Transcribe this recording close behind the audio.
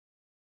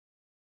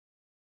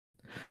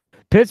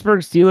Pittsburgh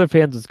Steelers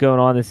fans, what's going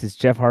on? This is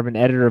Jeff Harbin,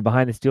 editor of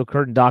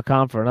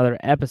BehindTheSteelCurtain.com for another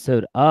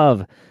episode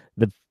of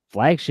the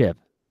flagship,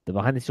 the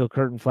Behind the Steel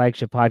Curtain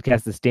flagship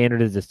podcast. The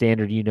standard is the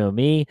standard. You know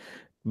me.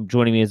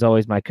 Joining me as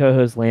always, my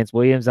co-host Lance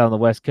Williams out on the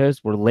West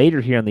Coast. We're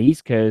later here on the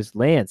East Coast.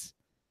 Lance,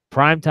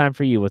 prime time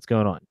for you. What's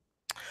going on?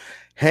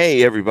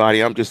 Hey,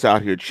 everybody. I'm just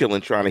out here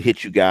chilling, trying to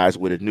hit you guys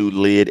with a new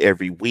lid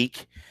every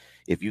week.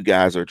 If you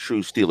guys are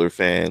true Steeler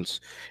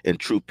fans and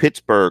true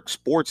Pittsburgh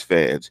sports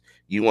fans,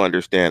 you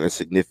understand the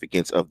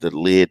significance of the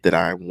lid that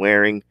I'm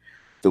wearing,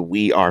 the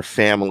We Are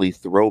Family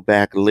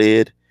throwback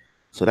lid.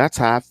 So that's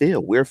how I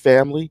feel. We're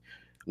family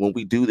when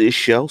we do this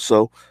show.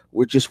 So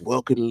we're just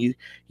welcoming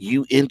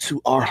you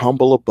into our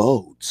humble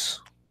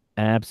abodes.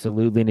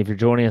 Absolutely. And if you're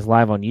joining us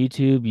live on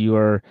YouTube, you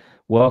are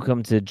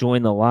welcome to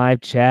join the live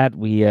chat.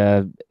 We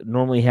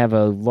normally have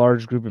a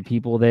large group of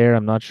people there.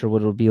 I'm not sure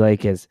what it'll be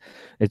like as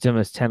it's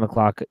almost 10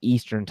 o'clock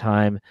Eastern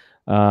time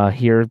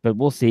here, but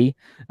we'll see.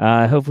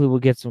 Hopefully we'll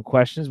get some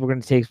questions. We're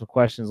going to take some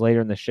questions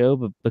later in the show,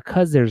 but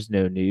because there's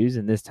no news,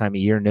 and this time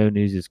of year, no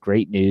news is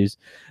great news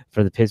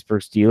for the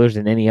Pittsburgh Steelers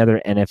and any other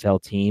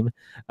NFL team.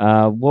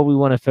 What we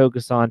want to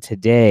focus on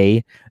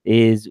today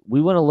is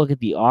we want to look at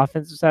the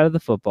offensive side of the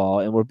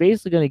football, and we're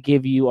basically going to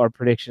give you our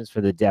predictions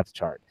for the depth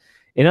chart.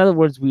 In other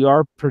words, we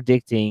are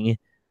predicting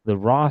the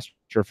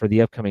roster for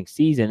the upcoming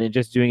season and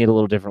just doing it a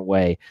little different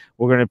way.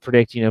 We're going to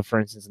predict, for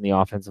instance, in the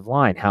offensive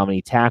line, how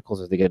many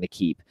tackles are they going to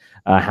keep?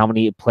 How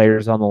many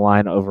players on the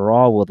line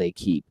overall will they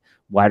keep?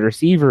 Wide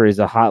receiver is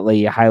a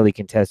highly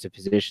contested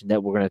position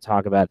that we're going to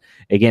talk about.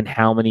 Again,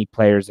 how many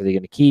players are they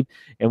going to keep?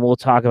 And we'll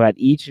talk about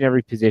each and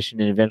every position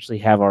and eventually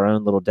have our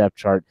own little depth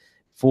chart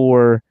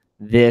for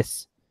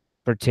this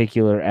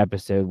particular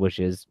episode, which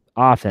is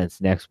offense.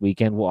 Next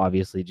weekend we'll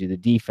obviously do the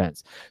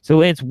defense. So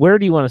Lance, where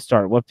do you want to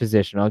start? What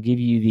position? I'll give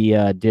you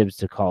the dibs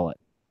to call it.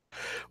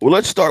 Well,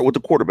 let's start with the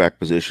quarterback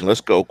position.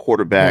 Let's go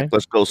quarterback. Okay.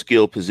 Let's go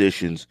skill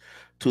positions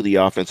to the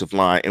offensive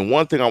line. And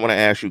one thing I want to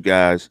ask you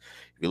guys,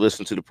 if you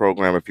listen to the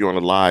program, if you're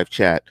on a live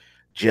chat,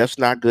 Jeff's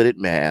not good at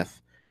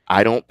math.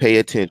 I don't pay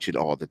attention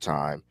all the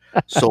time.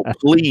 So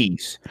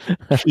please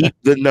keep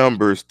the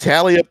numbers,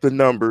 tally up the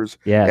numbers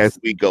as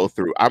we go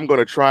through. I'm going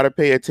to try to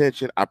pay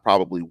attention. I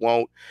probably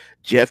won't.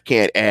 Jeff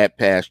can't add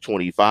past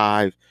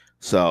 25.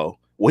 So,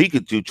 well, he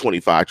could do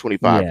 25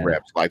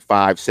 reps, like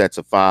 5 sets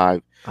of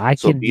 5. I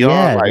so can,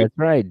 beyond, like, that's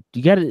right.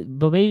 You got it,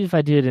 but maybe if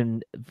I do it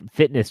in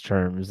fitness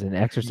terms and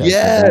exercise.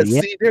 Yeah,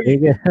 see, there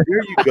you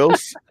go.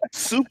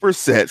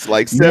 Supersets,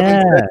 like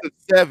 7 sets of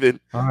 7.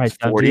 All right,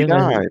 49.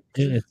 I'm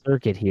doing a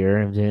circuit here.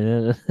 I'm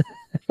doing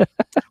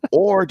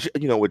Or,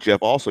 with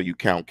Jeff, also, you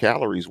count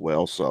calories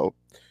well. So,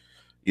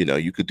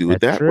 you could do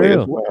it that way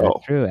as well.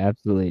 That's true.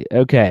 Absolutely.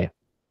 Okay.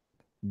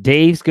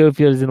 Dave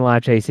Schofield is in the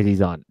live chat. He said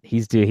he's on.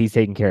 He's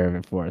taking care of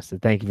it for us. So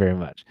thank you very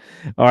much.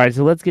 All right.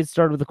 So let's get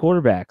started with the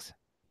quarterbacks.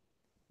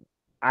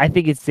 I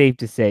think it's safe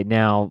to say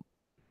now,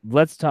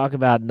 let's talk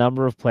about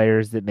number of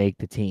players that make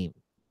the team.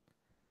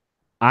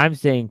 I'm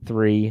saying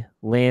 3.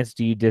 Lance,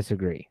 do you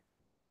disagree?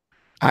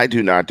 I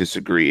do not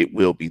disagree. It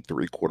will be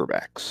 3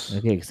 quarterbacks.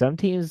 Okay. Some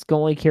teams can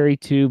only carry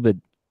 2, but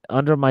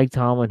under Mike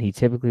Tomlin, he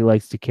typically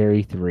likes to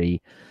carry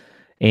 3.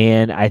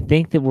 And I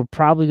think that we're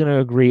probably going to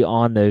agree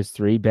on those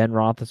 3. Ben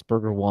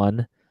Roethlisberger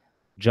 1,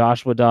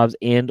 Joshua Dobbs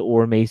and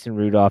or Mason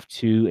Rudolph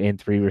 2 and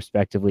 3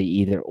 respectively,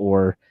 either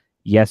or,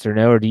 yes or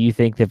no? Or do you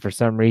think that for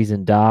some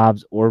reason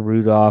Dobbs or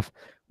Rudolph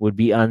would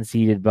be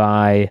unseated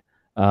by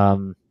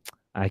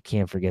I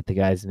can't forget the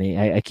guy's name.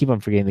 I keep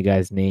on forgetting the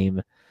guy's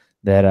name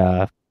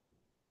that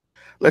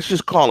let's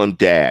just call him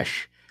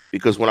Dash,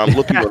 because when I'm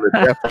looking on the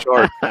depth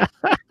chart,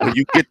 when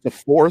you get to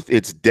 4th,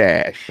 it's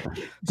Dash.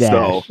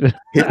 So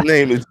his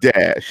name is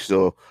Dash.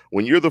 So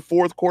when you're the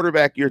 4th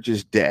quarterback, you're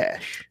just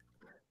Dash.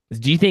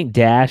 Do you think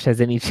Dash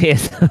has any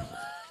chance?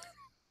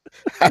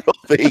 I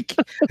don't think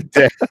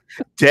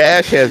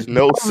Dash has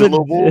no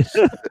syllables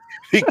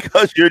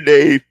because your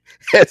name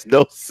has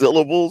no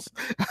syllables.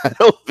 I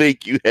don't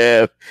think you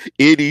have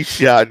any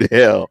shot in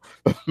hell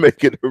of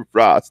making a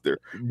roster.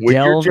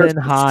 Delvin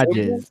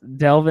Hodges.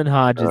 Delvin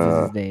Hodges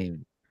is his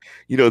name.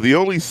 The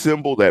only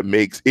symbol that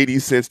makes any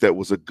sense that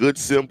was a good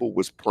symbol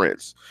was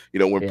Prince.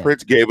 When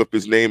Prince gave up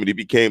his name and he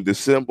became the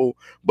symbol.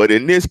 But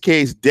in this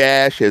case,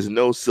 Dash has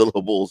no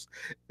syllables.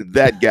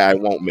 That guy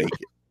won't make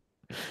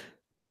it.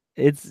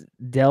 It's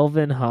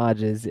Delvin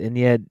Hodges, and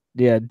yet,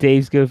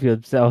 Dave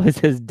Schofield always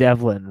says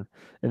Devlin,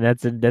 and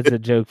that's a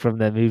joke from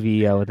the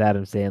movie with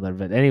Adam Sandler.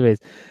 But anyways,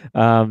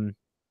 and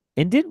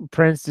didn't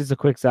Prince, just a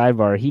quick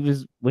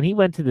sidebar, when he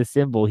went to the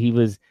symbol, he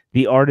was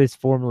the artist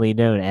formerly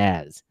known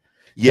as.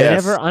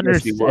 Yes,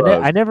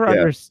 I never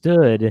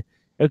understood.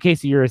 Okay,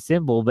 so you're a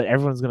symbol, but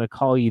everyone's going to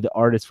call you the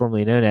artist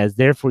formerly known as.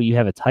 Therefore, you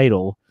have a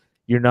title.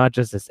 You're not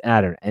just a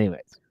adder.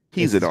 Anyways,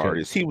 he's an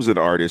artist. He was an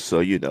artist,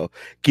 so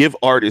give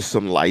artists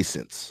some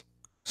license.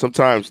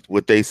 Sometimes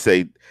what they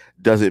say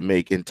doesn't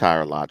make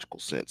entire logical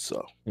sense.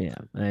 So yeah.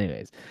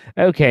 Anyways,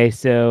 okay.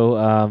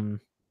 So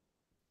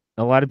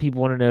a lot of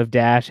people want to know if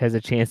Dash has a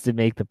chance to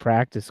make the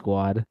practice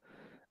squad.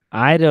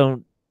 I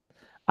don't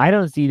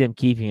see them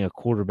keeping a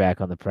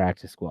quarterback on the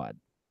practice squad,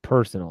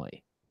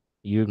 personally.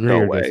 You agree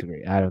No or way.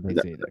 disagree? I don't think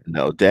No, so either.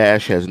 no,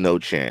 Dash has no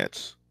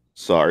chance.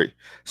 Sorry.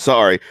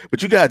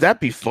 But you guys, that'd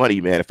be funny,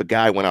 man, if a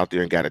guy went out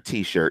there and got a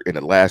T-shirt and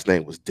the last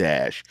name was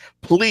Dash.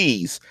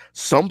 Please,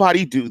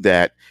 somebody do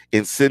that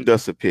and send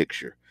us a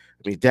picture.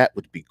 I mean, that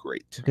would be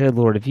great. Good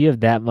Lord, if you have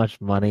that much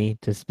money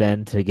to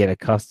spend to get a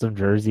custom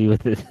jersey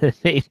with the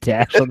name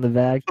Dash on the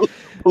back,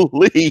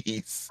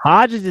 Please.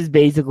 Hodges is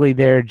basically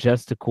there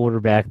just to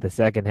quarterback the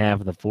second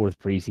half of the fourth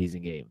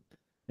preseason game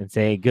and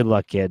say, good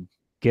luck, kid.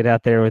 Get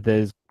out there with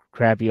those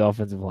crappy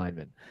offensive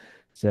linemen.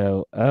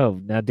 So,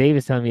 now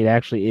Davis telling me it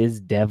actually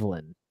is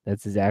Devlin.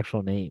 That's his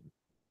actual name.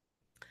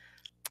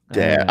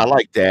 I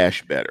like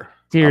Dash better.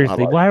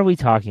 Seriously, why are we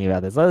talking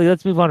about this?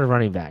 Let's move on to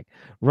running back.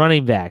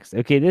 Running backs.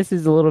 Okay, this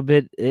is a little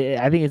bit,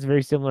 I think it's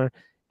very similar.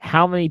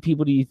 How many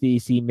people do you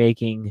see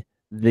making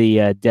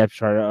the depth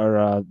chart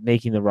or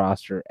making the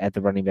roster at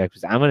the running back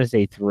position? I'm going to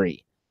say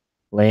 3.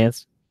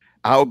 Lance?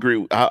 I'll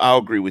agree. I'll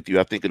agree with you.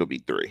 I think it'll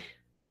be 3.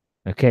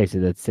 Okay, so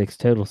that's 6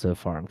 total so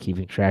far. I'm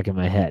keeping track in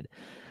my head.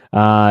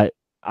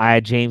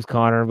 James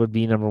Conner would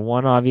be number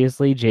 1,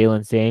 obviously.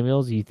 Jalen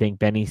Samuels. You think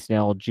Benny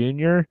Snell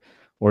Jr.,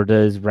 or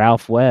does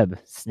Ralph Webb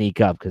sneak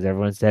up? Because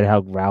everyone said how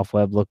Ralph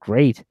Webb looked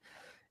great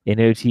in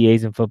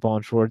OTAs and football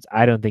and shorts.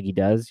 I don't think he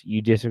does.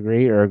 You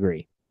disagree or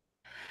agree?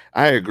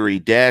 I agree.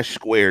 Dash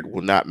squared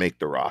will not make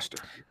the roster.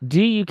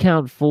 Do you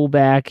count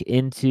fullback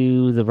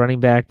into the running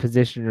back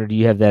position, or do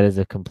you have that as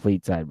a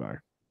complete sidebar?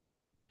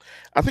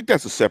 I think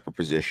that's a separate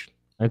position.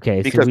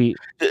 Okay, because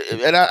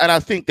I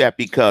think that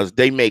because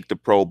they make the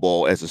Pro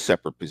Bowl as a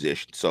separate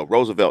position. So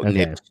Roosevelt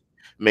Nix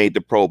made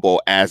the Pro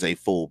Bowl as a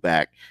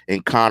fullback,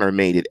 and Conner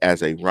made it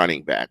as a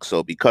running back.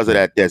 So because of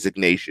that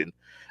designation,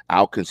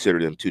 I'll consider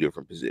them 2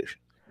 different positions.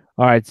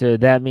 All right, so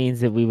that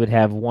means that we would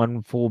have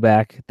 1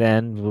 fullback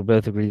then. We'll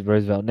both agree that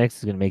Roosevelt Nix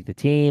is going to make the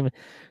team.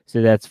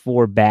 So that's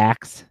 4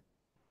 backs,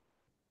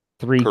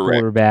 3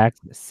 Correct.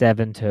 quarterbacks,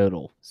 7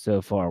 total. So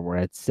far, we're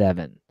at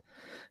 7.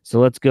 So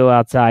let's go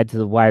outside to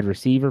the wide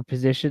receiver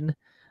position.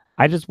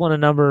 I just want a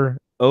number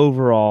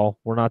overall.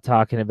 We're not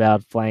talking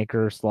about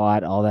flanker,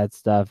 slot, all that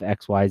stuff,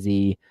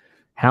 XYZ.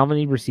 How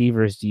many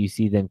receivers do you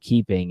see them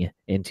keeping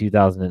in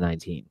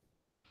 2019?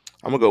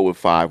 I'm going to go with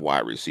 5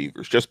 wide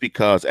receivers just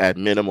because at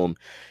minimum,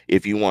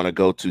 if you want to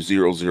go to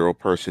 0-0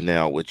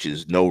 personnel, which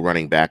is no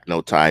running back,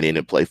 no tight end,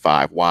 and play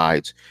 5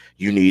 wides,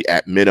 you need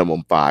at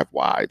minimum 5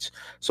 wides.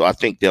 So I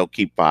think they'll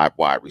keep 5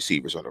 wide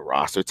receivers on the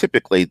roster.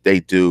 Typically, they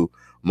do.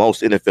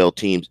 Most NFL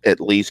teams at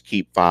least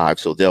keep 5,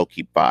 so they'll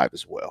keep 5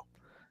 as well.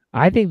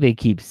 I think they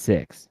keep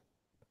 6,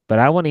 but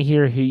I want to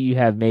hear who you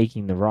have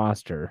making the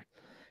roster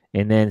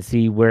and then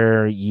see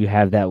where you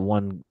have that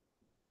one,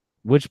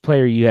 which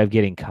player you have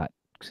getting cut.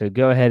 So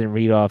go ahead and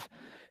read off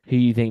who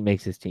you think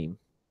makes this team.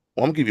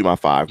 Well, I'm going to give you my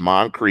 5.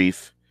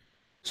 Moncrief,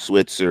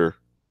 Switzer,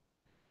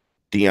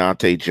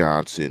 Deontay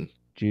Johnson,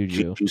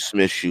 Juju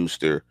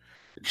Smith-Schuster,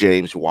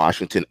 James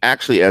Washington.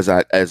 Actually, as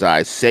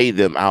I say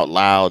them out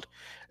loud,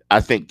 I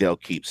think they'll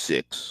keep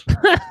 6.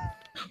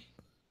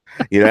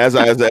 As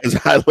I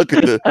look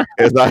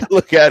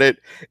at it,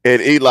 and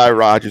Eli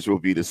Rogers will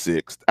be the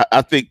 6th.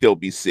 I think there'll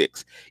be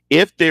 6.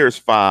 If there's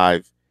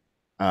 5,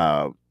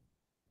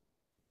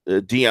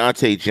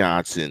 Deontay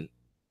Johnson,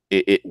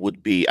 it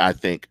would be, I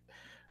think,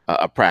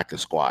 a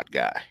practice squad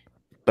guy.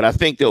 But I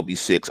think there'll be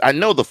 6. I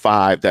know the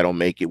 5 that'll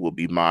make it will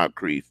be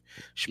Moncrief,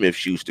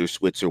 Smith-Schuster,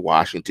 Switzer,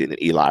 Washington,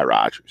 and Eli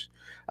Rogers.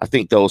 I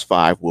think those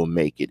 5 will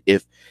make it.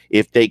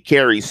 If they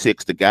carry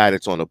 6, the guy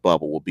that's on the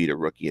bubble will be the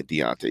rookie and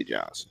Deontay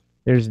Johnson.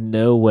 There's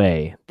no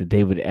way that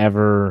they would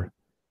ever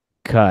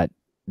cut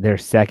their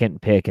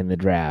 2nd pick in the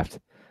draft.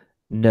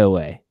 No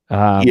way.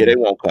 Yeah, they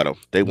won't cut him.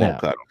 They won't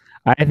cut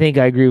him. I think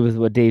I agree with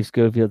what Dave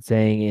Schofield's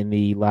saying in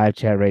the live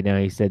chat right now.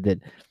 He said that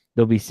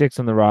there'll be 6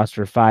 on the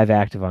roster, 5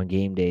 active on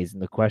game days.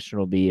 And the question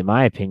will be, in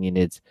my opinion,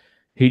 it's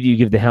who do you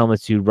give the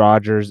helmets to,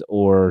 Rogers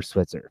or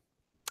Switzer?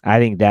 I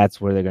think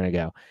that's where they're going to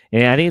go.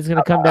 And I think it's going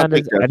to come down to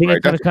it's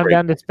going to come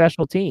down to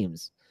special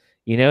teams.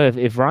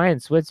 If Ryan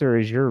Switzer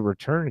is your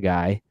return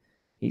guy,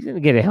 he's going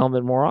to get a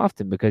helmet more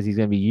often because he's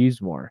going to be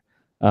used more.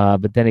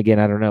 But then again,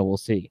 I don't know. We'll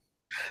see.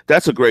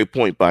 That's a great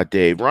point by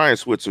Dave. Ryan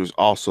Switzer is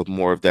also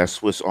more of that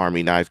Swiss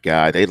Army knife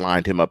guy. They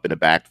lined him up in the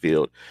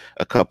backfield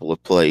a couple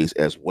of plays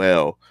as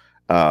well,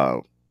 as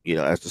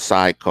the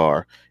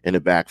sidecar in the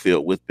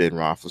backfield with Ben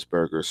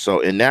Roethlisberger. So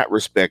in that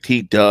respect,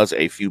 he does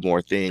a few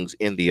more things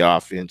in the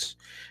offense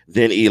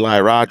than Eli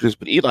Rogers.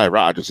 But Eli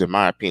Rogers, in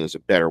my opinion, is a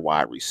better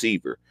wide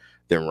receiver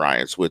than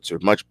Ryan Switzer.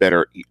 Much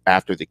better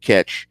after the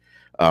catch,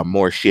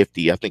 more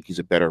shifty. I think he's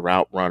a better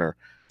route runner.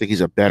 I think he's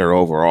a better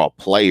overall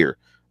player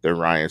than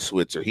Ryan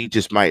Switzer. He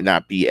just might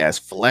not be as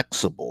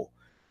flexible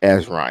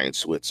as Ryan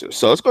Switzer.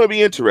 So it's going to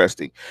be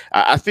interesting.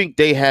 I think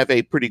they have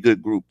a pretty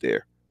good group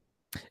there.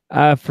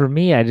 For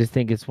me, I just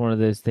think it's one of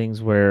those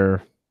things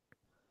where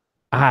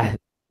if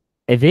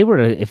they were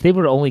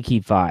to only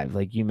keep 5,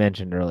 like you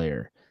mentioned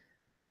earlier,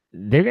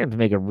 they're going to have to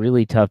make a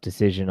really tough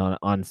decision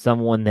on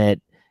someone that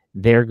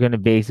they're going to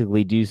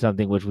basically do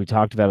something which we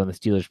talked about on the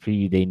Steelers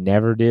preview they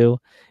never do,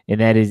 and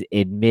that is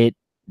admit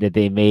that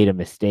they made a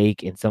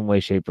mistake in some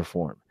way, shape, or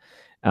form.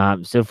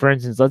 So, for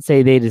instance, let's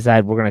say they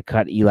decide we're going to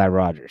cut Eli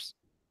Rogers.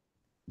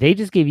 They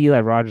just gave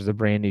Eli Rogers a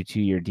brand new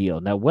 2-year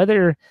deal. Now,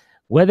 whether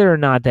or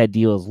not that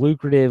deal is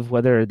lucrative,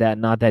 whether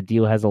that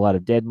deal has a lot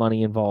of dead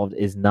money involved,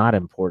 is not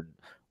important.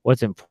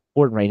 What's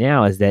important right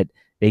now is that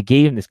they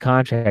gave him this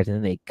contract and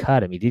then they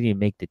cut him. He didn't even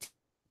make the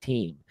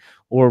team.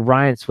 Or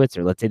Ryan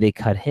Switzer, let's say they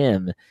cut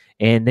him,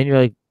 and then you're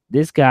like,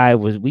 this guy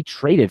we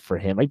traded for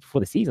him right before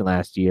the season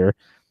last year,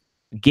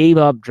 gave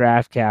up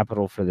draft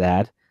capital for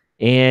that,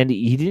 and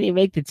he didn't even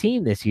make the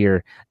team this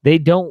year. They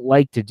don't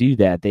like to do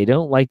that. They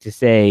don't like to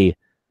say,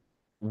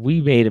 we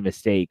made a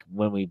mistake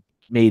when we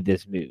made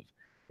this move.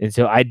 And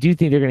so I do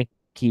think they're going to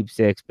keep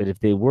 6, but if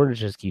they were to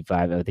just keep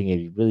 5, I think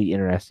it'd be really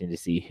interesting to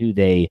see who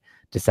they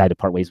decide to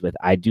part ways with.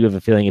 I do have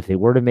a feeling if they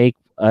were to make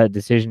a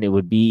decision, it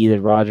would be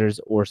either Rogers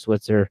or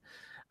Switzer.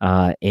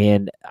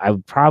 And I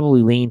would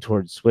probably lean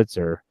towards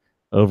Switzer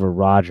over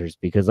Rogers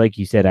because, like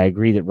you said, I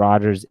agree that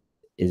Rogers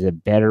is a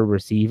better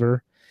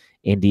receiver,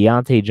 and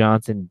Deontay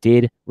Johnson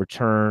did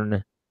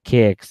return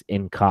kicks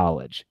in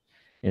college.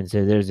 And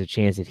so there's a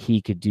chance that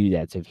he could do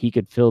that. So if he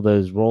could fill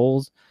those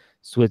roles,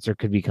 Switzer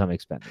could become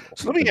expendable.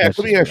 So let me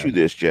ask you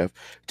this, Jeff.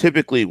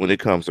 Typically, when it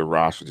comes to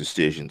roster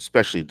decisions,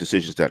 especially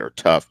decisions that are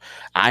tough,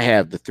 I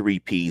have the 3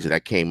 Ps that I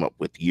came up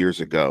with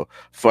years ago.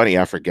 Funny,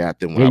 I forgot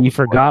them. Yeah, you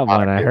forgot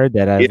one. I heard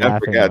that. I was laughing. I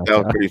forgot.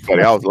 That was pretty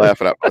funny. I was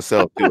laughing at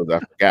myself too as I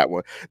forgot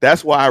one.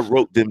 That's why I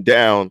wrote them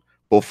down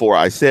before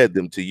I said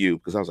them to you,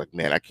 because I was like,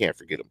 man, I can't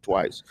forget them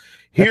twice.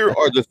 Here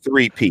are the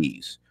 3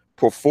 Ps: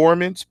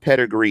 performance,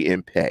 pedigree,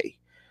 and pay.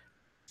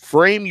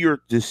 Frame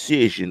your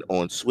decision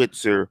on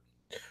Switzer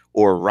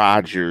or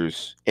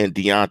Rogers and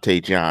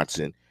Deontay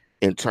Johnson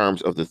in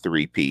terms of the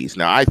 3 Ps.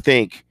 Now, I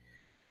think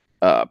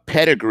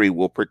pedigree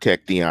will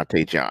protect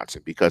Deontay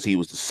Johnson because he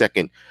was the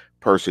second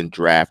person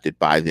drafted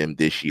by them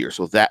this year.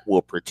 So that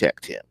will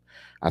protect him.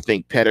 I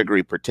think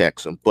pedigree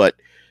protects him. But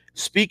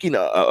speaking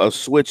of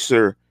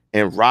Switzer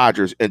and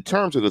Rogers, in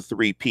terms of the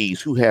 3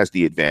 Ps, who has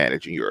the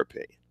advantage in your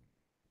opinion?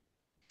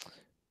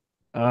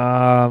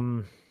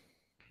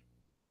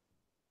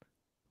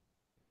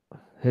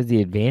 Has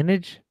the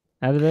advantage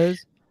out of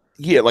those?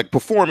 Yeah, like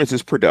performance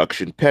is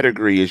production,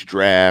 pedigree is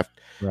draft,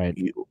 right?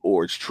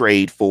 Or it's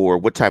trade for.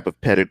 What type of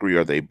pedigree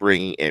are they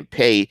bringing? And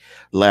pay,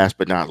 last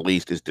but not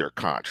least, is their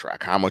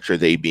contract. How much are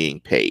they being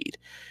paid?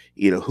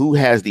 Who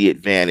has the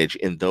advantage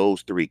in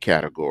those 3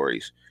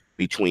 categories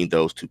between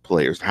those 2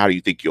 players? How do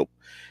you think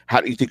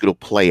it'll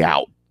play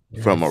out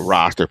from a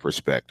roster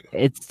perspective?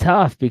 It's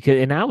tough because,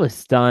 and I was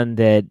stunned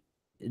that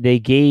they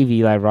gave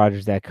Eli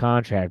Rogers that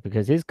contract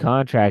because his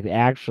contract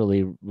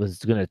actually was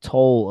going to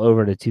toll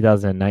over to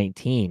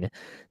 2019.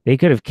 They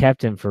could have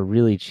kept him for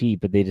really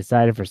cheap, but they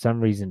decided for some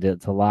reason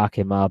to lock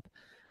him up.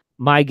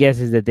 My guess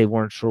is that they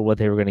weren't sure what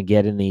they were going to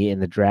get in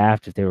the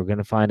draft, if they were going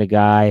to find a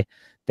guy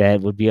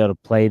that would be able to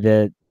play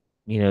the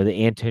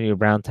Antonio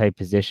Brown type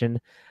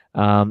position.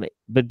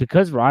 But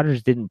because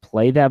Rodgers didn't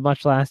play that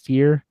much last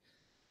year,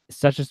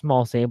 such a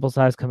small sample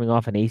size coming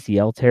off an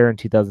ACL tear in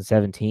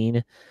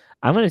 2017,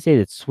 I'm going to say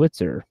that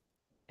Switzer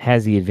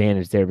has the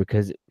advantage there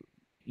because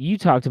you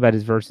talked about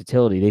his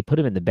versatility. They put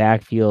him in the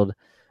backfield.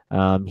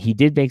 He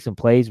did make some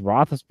plays.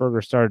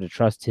 Roethlisberger started to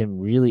trust him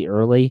really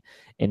early,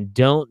 and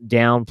don't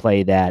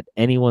downplay that.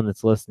 Anyone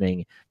that's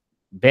listening,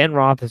 Ben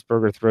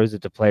Roethlisberger throws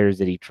it to players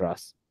that he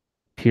trusts,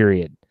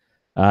 period.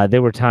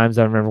 There were times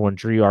I remember when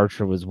Drew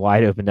Archer was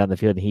wide open down the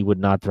field and he would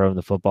not throw him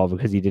the football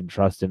because he didn't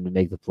trust him to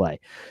make the play.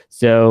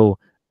 So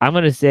I'm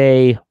going to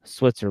say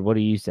Switzer. What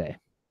do you say?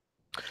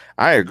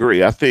 I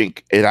agree. I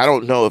think, and I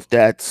don't know if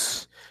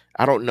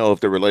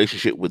the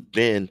relationship with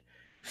Ben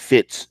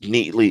fits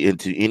neatly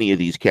into any of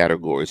these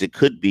categories. It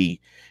could be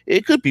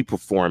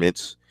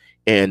performance,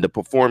 and the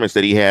performance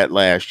that he had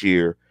last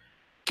year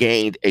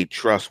gained a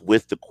trust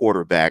with the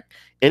quarterback,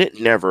 and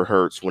it never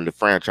hurts when the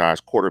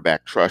franchise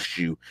quarterback trusts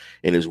you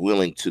and is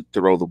willing to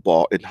throw the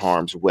ball in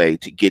harm's way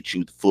to get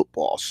you the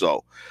football.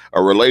 So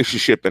a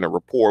relationship and a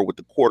rapport with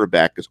the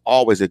quarterback is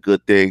always a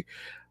good thing.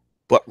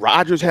 But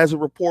Rodgers has a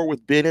rapport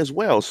with Ben as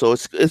well. So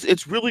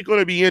it's really going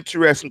to be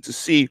interesting to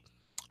see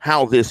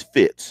how this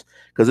fits,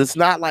 because it's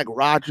not like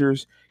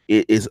Rodgers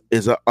is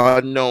an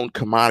unknown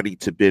commodity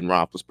to Ben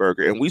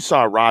Roethlisberger. And we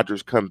saw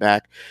Rodgers come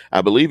back,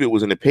 I believe it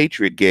was in the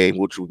Patriot game,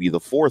 which would be the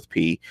 4th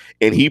P,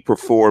 and he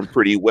performed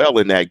pretty well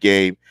in that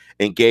game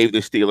and gave the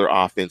Steeler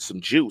offense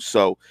some juice.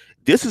 So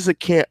this is a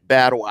camp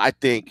battle, I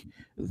think,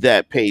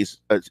 that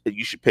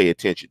you should pay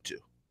attention to.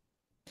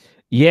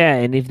 Yeah,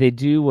 and if they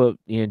do what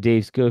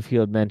Dave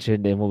Schofield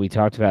mentioned and what we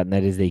talked about, and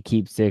that is they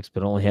keep 6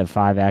 but only have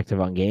 5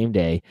 active on game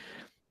day,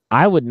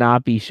 I would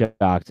not be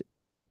shocked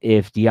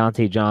if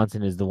Deontay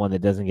Johnson is the one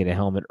that doesn't get a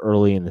helmet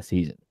early in the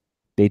season.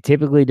 They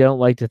typically don't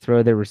like to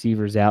throw their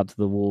receivers out to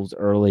the wolves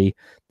early.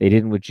 They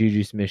didn't with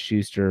Juju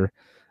Smith-Schuster.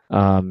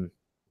 Think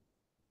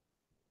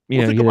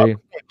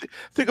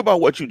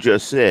about what you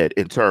just said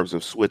in terms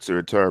of Switzer,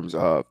 in terms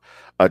of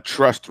a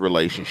trust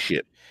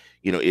relationship.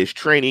 Is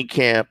training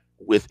camp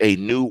with a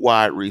new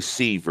wide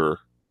receiver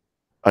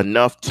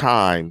enough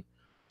time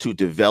to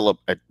develop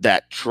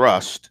that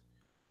trust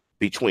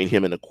between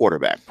him and the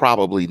quarterback.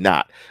 Probably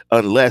not,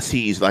 unless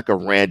he's like a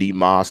Randy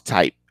Moss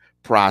type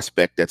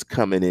prospect that's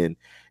coming in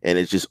and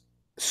is just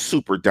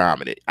super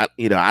dominant. I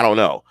don't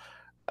know.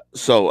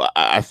 So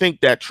I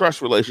think that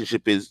trust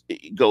relationship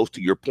goes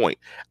to your point.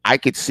 I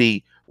could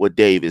see what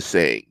Dave is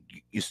saying.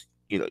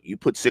 You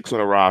put 6 on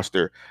a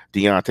roster,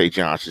 Deontay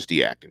Johnson's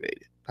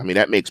deactivated. I mean,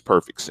 that makes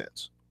perfect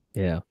sense.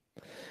 Yeah.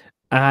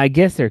 I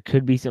guess there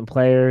could be some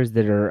players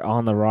that are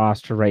on the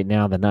roster right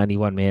now, the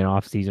 91-man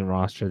off-season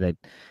roster, that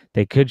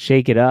they could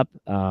shake it up.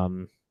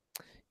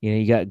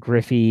 You got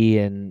Griffey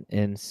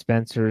and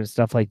Spencer and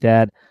stuff like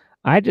that.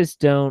 I just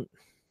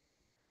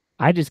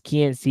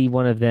can't see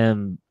one of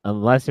them,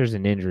 unless there's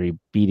an injury,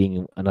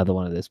 beating another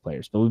one of those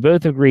players. But we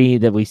both agree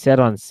that we set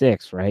on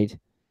 6, right?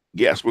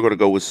 Yes, we're going to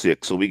go with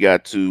 6. So we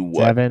got to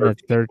what? 7 to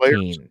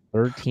 13.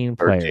 13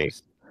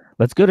 players.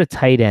 Let's go to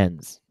tight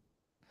ends.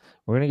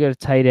 We're going to go to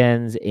tight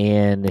ends,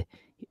 and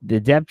the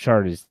depth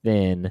chart is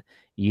thin.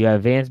 You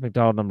have Vance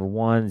McDonald, number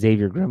 1.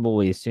 Xavier Grimble,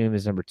 we assume,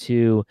 is number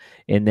 2.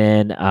 And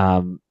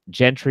then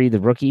Gentry, the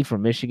rookie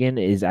from Michigan,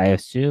 is, I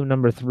assume,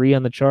 number 3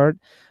 on the chart.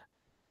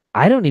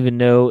 I don't even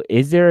know,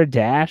 is there a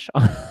dash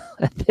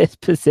at this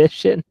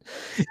position?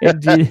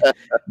 And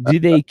do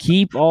they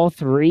keep all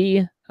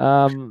 3?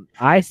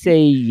 I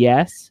say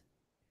yes.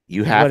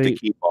 You have to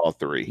keep all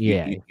 3.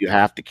 Yeah. You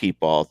have to keep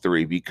all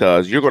 3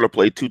 because you're going to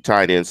play 2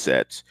 tight end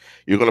sets.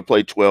 You're going to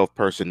play 12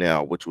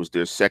 personnel, which was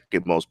their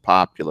second most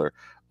popular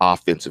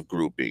offensive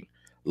grouping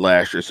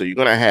last year. So you're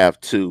going to have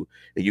 2,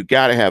 and you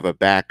got to have a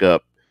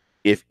backup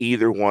if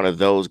either one of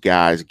those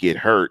guys get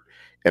hurt.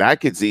 And I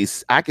could see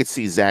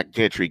Zach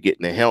Gentry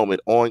getting a helmet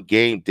on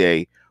game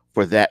day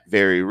for that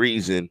very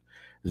reason,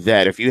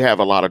 that if you have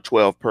a lot of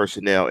 12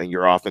 personnel in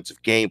your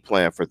offensive game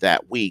plan for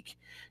that week,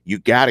 you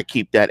got to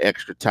keep that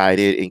extra tight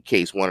end in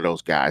case one of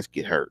those guys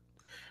get hurt.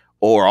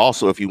 Or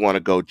also, if you want to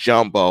go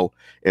jumbo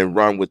and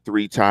run with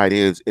 3 tight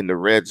ends in the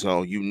red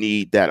zone, you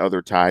need that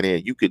other tight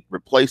end. You could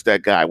replace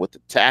that guy with the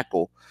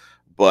tackle,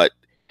 but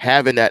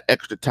having that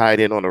extra tight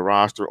end on the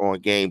roster on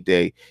game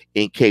day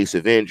in case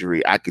of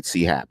injury, I could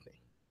see happening.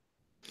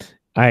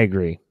 I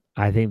agree.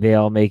 I think they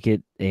all make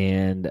it,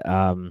 and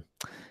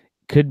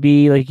could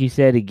be, like you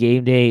said, a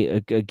game day.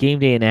 A game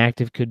day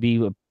inactive could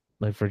be,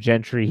 like for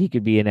Gentry, he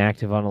could be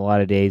inactive on a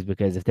lot of days,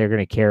 because if they're going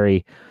to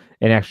carry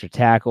an extra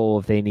tackle,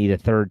 if they need a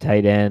third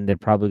tight end, they're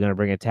probably going to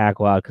bring a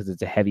tackle out because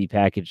it's a heavy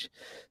package.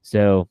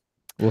 So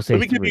we'll say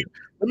let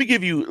me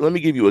give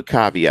you a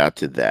caveat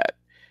to that.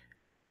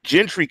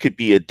 Gentry could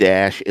be a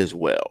dash as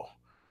well,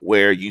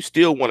 where you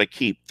still want to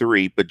keep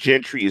 3, but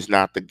Gentry is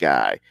not the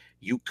guy.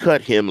 You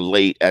cut him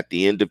late at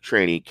the end of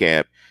training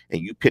camp,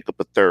 and you pick up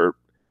a third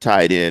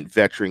tight end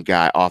veteran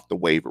guy off the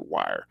waiver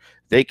wire.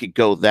 They could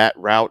go that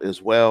route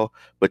as well,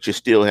 but you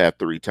still have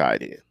 3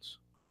 tight ends.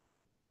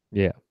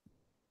 Yeah.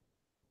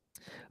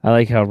 I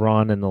like how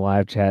Ron in the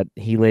live chat,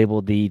 he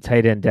labeled the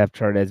tight end depth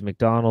chart as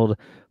McDonald,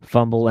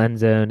 fumble, end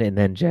zone, and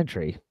then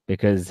Gentry,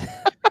 because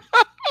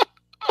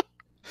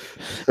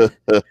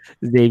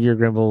Xavier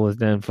Grimble was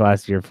known for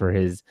last year for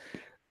his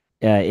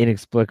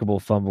inexplicable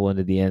fumble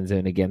into the end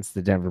zone against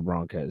the Denver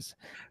Broncos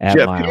at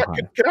Jeff, Mile High.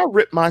 Can I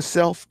rip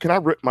myself? Can I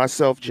rip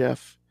myself,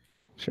 Jeff?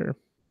 Sure.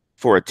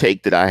 For a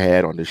take that I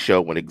had on the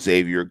show when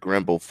Xavier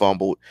Grimble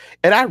fumbled.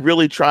 And I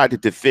really tried to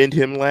defend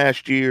him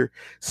last year,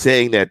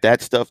 saying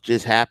that stuff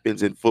just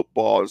happens in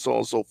football and so on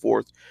and so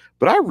forth.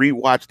 But I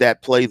rewatched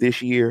that play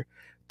this year.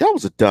 That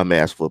was a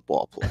dumbass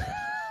football play.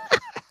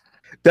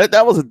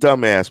 That was a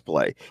dumbass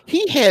play.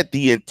 He had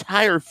the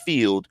entire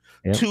field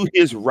to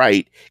his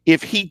right.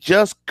 If he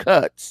just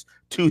cuts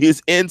to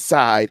his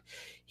inside,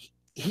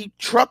 he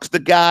trucks the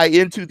guy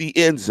into the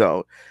end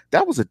zone.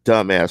 That was a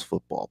dumbass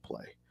football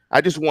play. I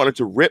just wanted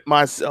to rip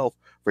myself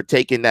for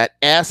taking that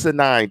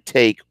asinine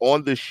take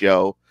on the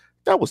show.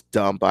 That was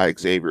dumb by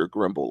Xavier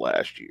Grimble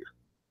last year.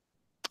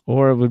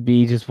 Or it would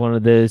be just one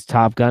of those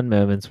Top Gun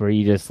moments where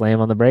you just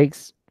slam on the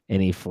brakes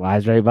and he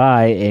flies right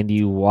by and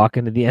you walk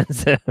into the end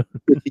zone.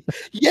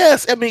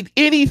 Yes, I mean,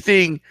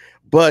 anything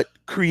but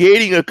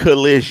creating a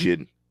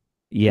collision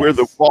where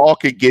the ball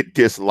could get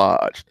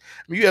dislodged.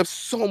 I mean, you have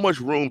so much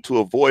room to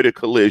avoid a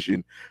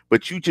collision,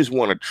 but you just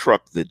want to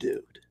truck the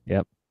dude.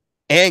 Yep.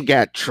 And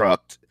got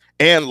trucked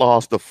and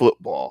lost the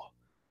football.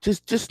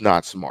 Just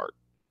not smart.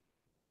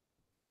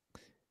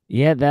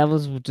 Yeah, that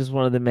was just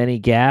one of the many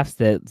gaffes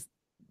that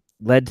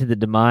led to the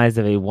demise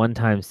of a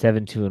one-time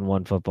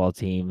 7-2-1 football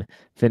team,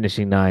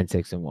 finishing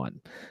 9-6-1.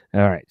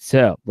 All right,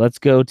 so let's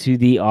go to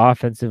the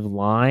offensive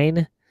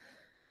line.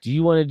 Do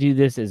you want to do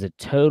this as a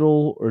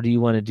total, or do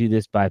you want to do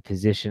this by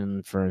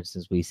position? For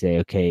instance, we say,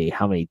 okay,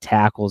 how many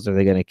tackles are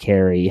they going to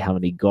carry? How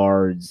many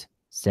guards,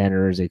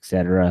 centers,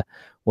 etc.?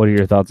 What are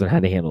your thoughts on how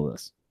to handle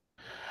this?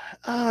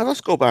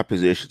 Let's go by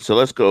position. So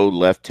let's go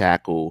left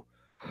tackle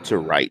to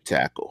right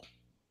tackle.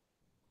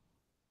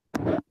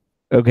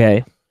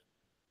 Okay.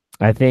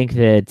 I think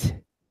that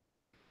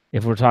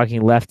if we're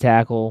talking left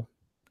tackle,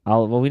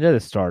 we know the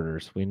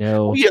starters. We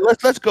know. Well, yeah,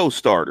 let's go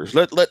starters.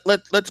 Let's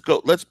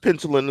go. Let's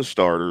pencil in the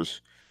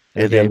starters,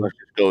 and then let's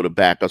just go to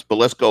backups. But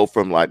let's go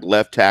from like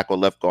left tackle,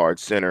 left guard,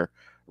 center,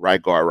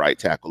 right guard, right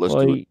tackle. Let's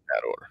Well, do it in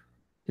that order.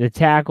 the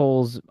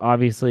tackles,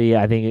 obviously,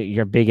 I think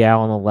you're Big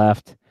Al on the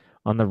left.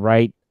 On the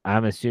right,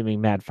 I'm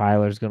assuming Matt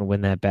Filer is going to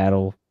win that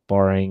battle,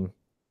 barring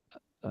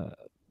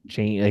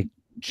like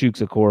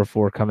Chuks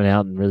Okorafor coming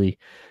out and really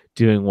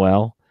doing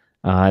well.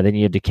 Then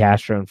you have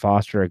DeCastro and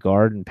Foster at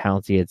guard and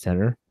Pouncey at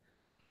center.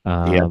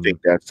 Yeah, I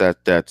think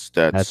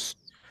that's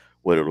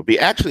what it'll be.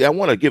 Actually, I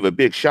want to give a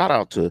big shout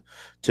out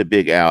to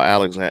Big Al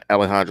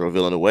Alejandro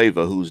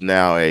Villanueva, who's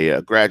now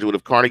a graduate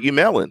of Carnegie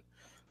Mellon.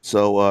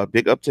 So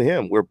big up to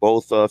him. We're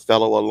both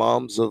fellow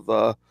alums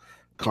of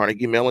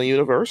Carnegie Mellon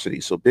University.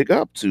 So big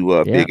up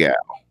to Big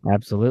Al.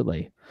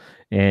 Absolutely.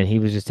 And he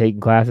was just taking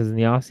classes in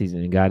the offseason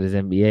and got his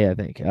MBA, I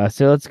think.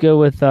 So let's go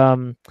with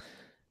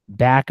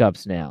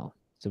backups now.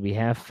 So we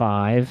have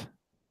 5.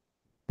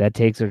 That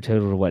takes our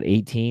total to what,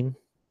 18?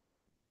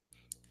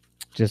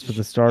 Just for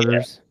the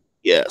starters?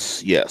 Yeah.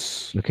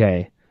 Yes.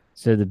 Okay.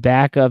 So the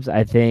backups,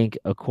 I think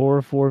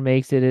Okorafor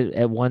makes it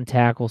at one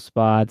tackle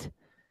spot.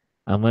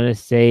 I'm going to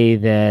say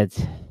that.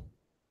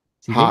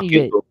 See,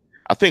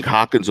 I think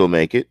Hawkins will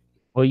make it.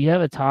 Well, you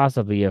have a toss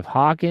up. You have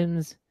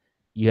Hawkins,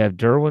 you have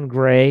Derwin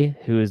Gray,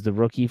 who is the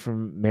rookie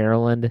from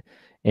Maryland,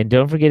 and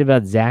don't forget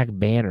about Zach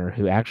Banner,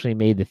 who actually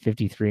made the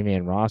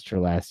 53-man roster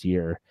last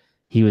year.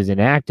 He was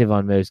inactive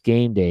on most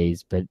game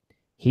days, but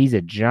he's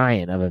a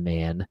giant of a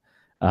man.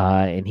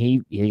 And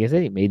he, like I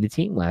said, he made the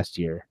team last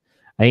year.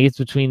 I think it's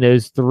between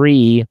those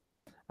 3.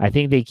 I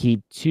think they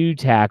keep 2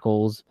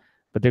 tackles,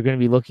 but they're going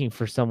to be looking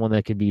for someone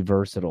that could be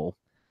versatile.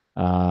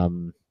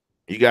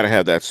 You got to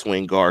have that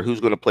swing guard. Who's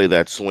going to play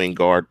that swing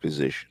guard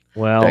position?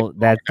 Well,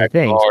 that's the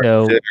thing.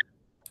 So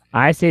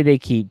I say they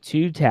keep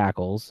 2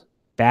 tackles,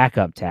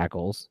 backup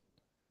tackles.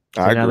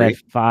 So now that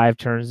 5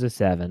 turns to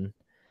 7.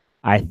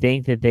 I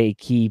think that they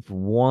keep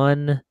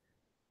 1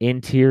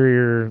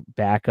 interior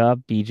backup,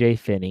 BJ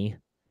Finney.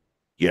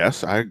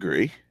 Yes, I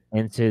agree.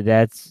 And so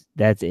that's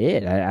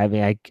it. I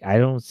mean, I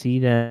don't see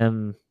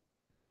them.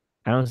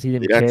 I don't see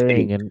them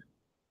carrying, and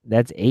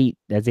that's 8.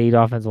 That's 8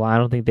 offensive line. I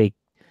don't think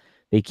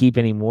they keep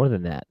any more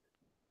than that.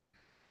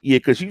 Yeah,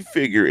 because you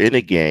figure in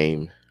a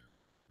game,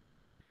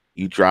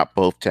 you drop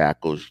both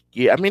tackles.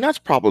 Yeah, I mean, that's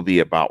probably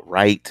about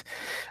right.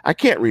 I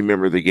can't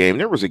remember the game.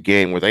 There was a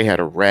game where they had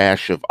a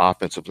rash of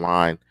offensive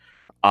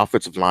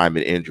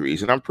lineman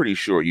injuries, and I'm pretty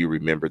sure you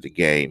remember the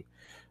game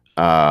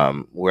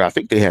where I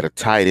think they had a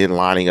tight end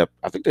lining up.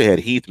 I think they had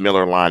Heath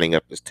Miller lining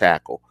up as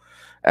tackle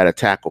at a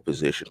tackle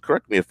position.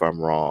 Correct me if I'm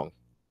wrong.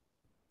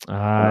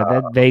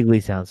 That vaguely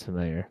sounds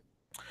familiar.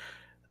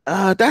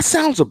 That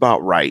sounds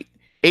about right.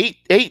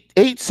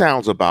 Eight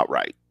sounds about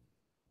right.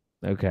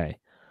 Okay.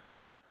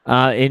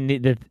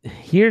 And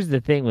here's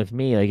the thing with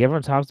me, like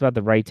everyone talks about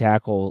the right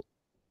tackle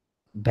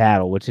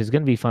battle, which is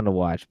going to be fun to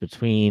watch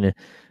between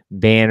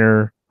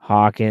Banner,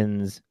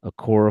 Hawkins,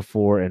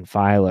 Okorafor, and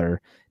Filer.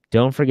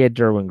 Don't forget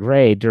Derwin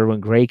Gray. Derwin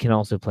Gray can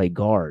also play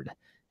guard.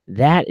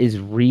 That is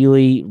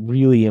really,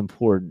 really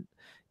important.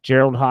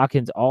 Gerald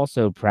Hawkins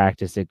also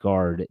practiced at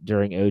guard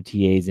during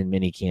OTAs and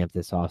minicamp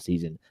this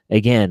offseason.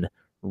 Again,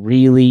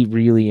 really,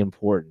 really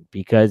important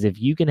because if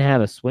you can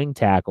have a swing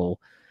tackle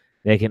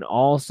that can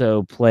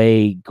also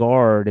play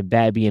guard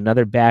and be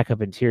another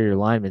backup interior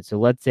lineman. So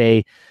let's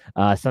say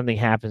something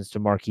happens to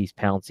Marquise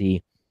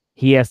Pouncey.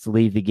 He has to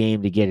leave the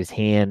game to get his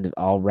hand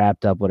all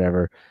wrapped up,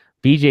 whatever.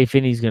 BJ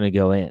Finney's going to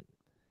go in.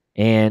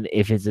 And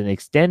if it's an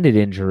extended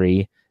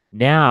injury,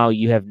 now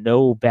you have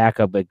no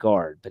backup at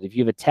guard. But if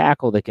you have a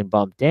tackle that can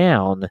bump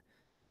down,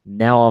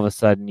 now all of a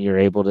sudden you're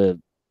able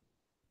to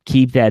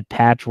keep that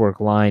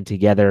patchwork line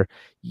together.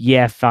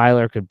 Yeah,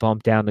 Filer could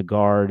bump down to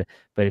guard,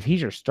 but if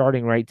he's your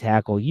starting right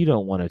tackle, you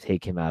don't want to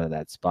take him out of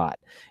that spot.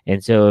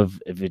 And so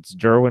if it's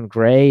Derwin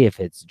Gray, if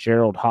it's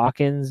Gerald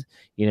Hawkins,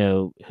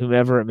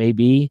 whomever it may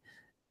be,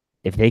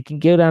 if they can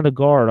go down to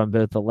guard on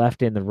both the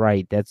left and the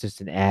right, that's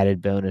just an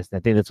added bonus. And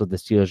I think that's what the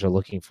Steelers are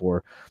looking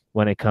for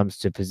when it comes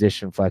to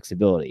position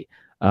flexibility.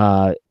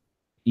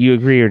 You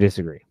agree or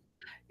disagree?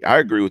 I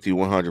agree with you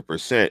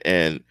 100%.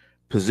 And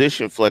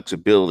position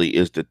flexibility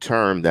is the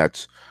term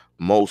that's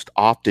most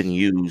often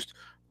used,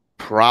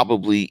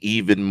 probably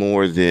even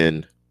more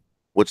than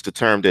what's the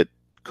term that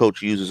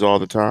coach uses all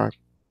the time?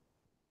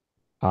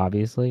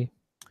 Obviously.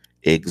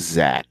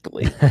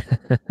 Exactly.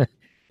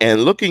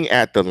 And looking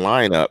at the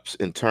lineups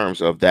in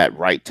terms of that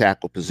right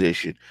tackle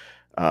position,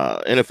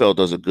 NFL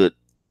does a good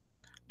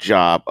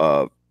job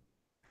of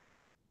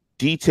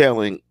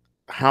detailing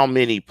how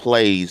many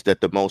plays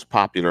that the most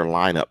popular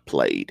lineup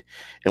played.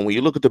 And when you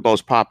look at the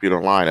most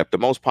popular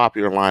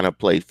lineup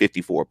played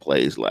 54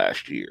 plays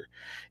last year.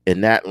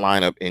 And that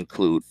lineup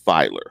include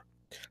Filer.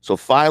 So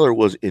Filer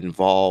was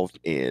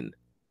involved in,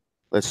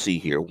 let's see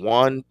here,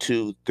 1,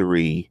 2,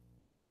 3,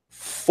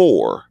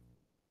 4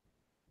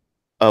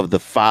 of the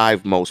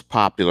 5 most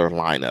popular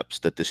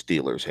lineups that the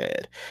Steelers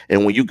had.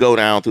 And when you go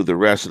down through the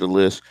rest of the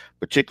list,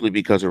 particularly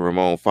because of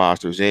Ramon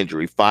Foster's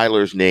injury,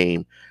 Filer's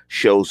name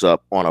shows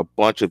up on a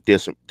bunch of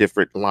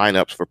different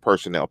lineups for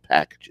personnel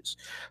packages.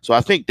 So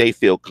I think they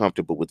feel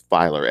comfortable with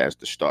Filer as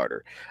the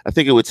starter. I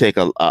think it would take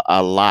a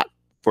lot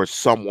for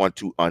someone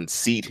to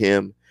unseat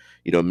him.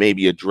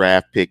 maybe a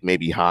draft pick,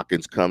 maybe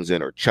Hawkins comes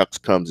in or Chucks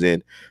comes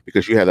in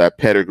because you have that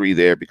pedigree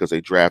there because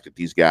they drafted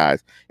these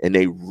guys and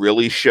they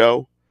really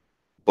show.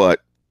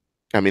 But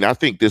I mean, I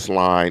think this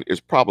line is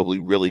probably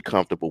really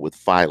comfortable with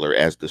Filer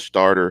as the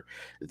starter.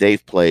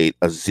 They've played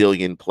a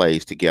zillion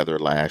plays together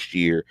last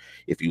year.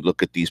 If you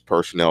look at these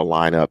personnel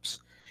lineups,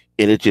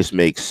 and it just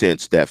makes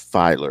sense that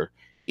Filer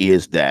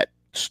is that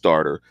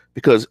starter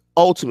because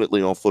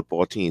ultimately on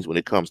football teams, when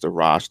it comes to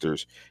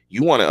rosters,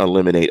 you want to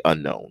eliminate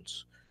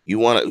unknowns. You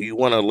want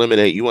to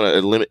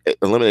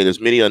eliminate as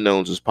many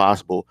unknowns as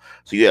possible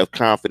so you have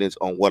confidence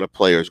on what a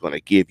player is going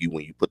to give you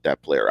when you put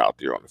that player out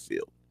there on the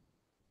field.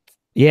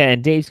 Yeah,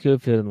 and Dave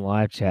Schofield in the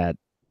live chat,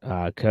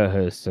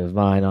 co-host of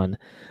mine on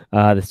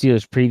the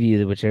Steelers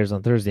preview, which airs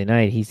on Thursday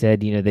night, he said,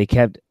 they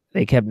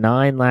kept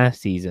 9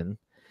 last season,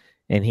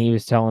 and he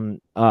was telling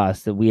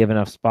us that we have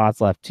enough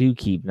spots left to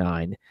keep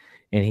 9,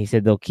 and he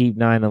said they'll keep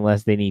 9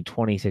 unless they need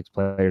 26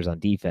 players on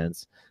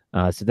defense.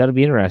 So that'll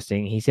be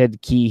interesting. He said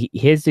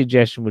his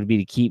suggestion would be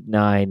to keep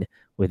 9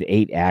 with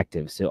 8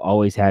 active, so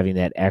always having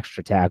that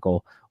extra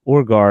tackle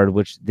or guard,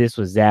 which this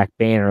was Zach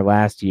Banner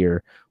last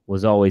year,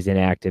 was always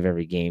inactive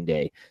every game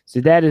day. So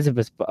that is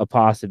a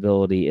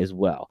possibility as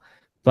well.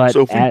 But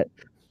so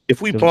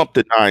if we bump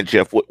to 9,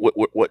 Jeff,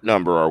 what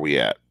number are we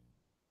at?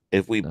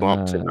 If we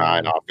bump to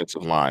 9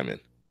 offensive linemen,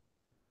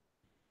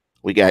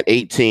 we got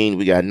 18.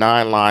 We got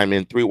 9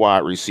 linemen, 3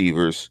 wide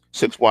receivers,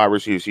 6 wide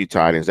receivers, 3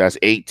 tight ends. That's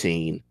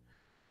 18.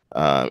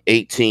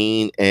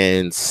 18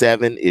 and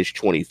 7 is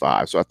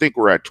 25. So I think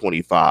we're at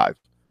 25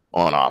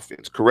 on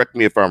offense. Correct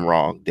me if I'm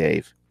wrong,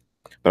 Dave,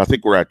 but I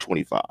think we're at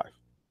 25.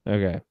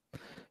 Okay.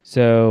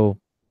 So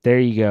there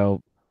you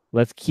go.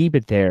 Let's keep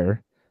it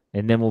there,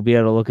 and then we'll be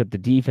able to look at the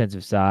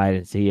defensive side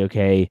and see,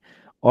 okay,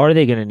 are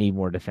they going to need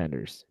more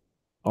defenders?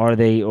 Or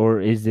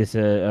is this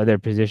are there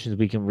positions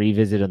we can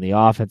revisit on the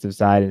offensive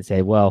side and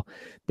say, well,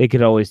 they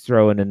could always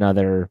throw in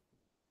another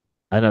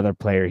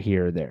player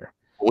here or there.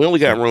 We only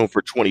got room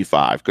for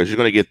 25 because you're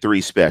going to get 3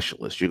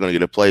 specialists. You're going to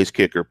get a place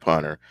kicker,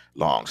 punter,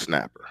 long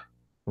snapper.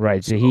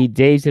 Right. So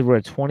Dave said we're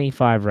at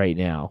 25 right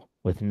now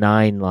with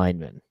 9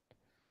 linemen.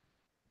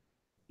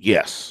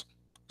 Yes.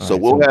 So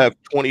we'll have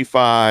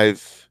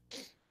 25.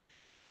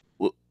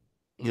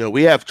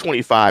 We have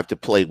 25 to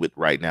play with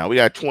right now. We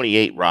got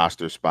 28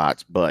 roster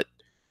spots, but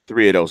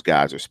 3 of those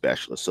guys are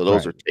specialists. So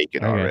those are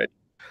taken already.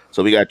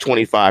 So we got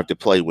 25 to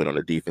play with on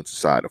the defensive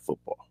side of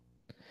football.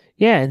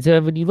 Yeah, and so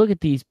when you look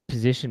at these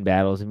position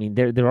battles, I mean,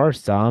 there are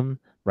some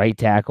right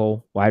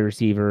tackle, wide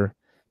receiver,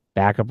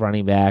 backup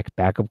running back,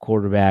 backup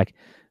quarterback.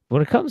 But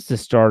when it comes to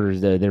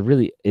starters, though, there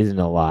really isn't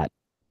a lot.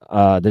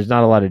 There's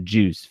not a lot of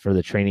juice for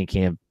the training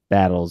camp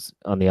battles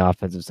on the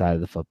offensive side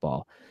of the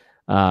football.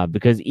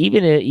 Because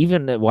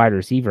even at wide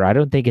receiver, I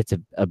don't think it's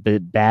a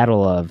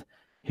battle of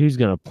who's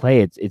going to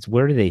play. It's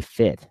where do they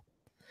fit?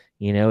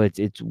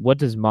 It's what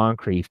does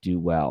Moncrief do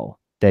well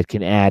that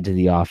can add to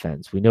the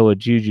offense? We know what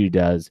Juju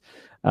does.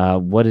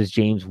 What is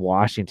James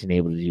Washington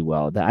able to do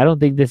well? I don't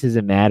think this is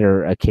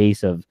a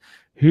case of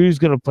who's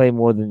going to play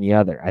more than the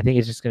other. I think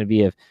it's just going to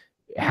be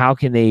how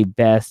can they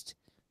best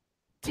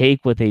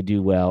take what they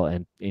do well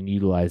and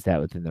utilize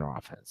that within their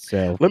offense.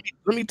 So let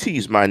me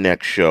tease my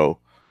next show.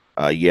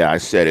 I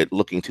said it,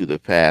 looking to the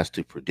past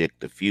to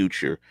predict the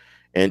future,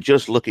 and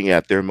just looking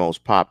at their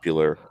most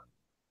popular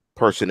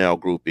personnel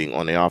grouping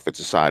on the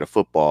offensive side of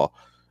football,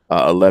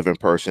 11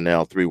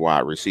 personnel, 3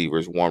 wide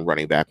receivers, 1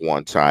 running back,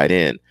 1 tight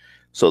end.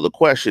 So the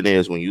question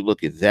is, when you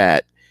look at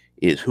that,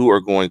 is who are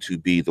going to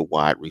be the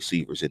wide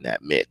receivers in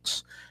that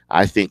mix?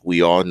 I think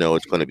we all know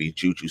it's going to be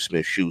Juju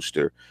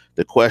Smith-Schuster.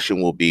 The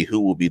question will be,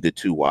 who will be the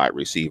 2 wide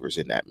receivers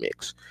in that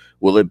mix?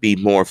 Will it be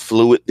more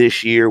fluid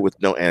this year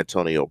with no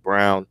Antonio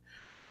Brown?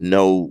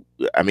 No,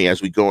 I mean,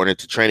 as we go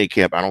into training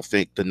camp, I don't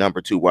think the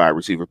number 2 wide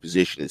receiver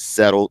position is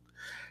settled.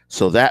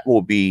 So that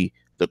will be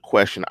the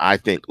question, I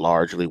think,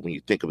 largely when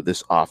you think of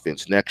this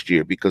offense next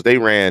year, because they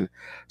ran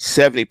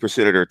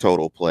 70% of their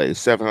total plays,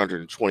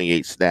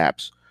 728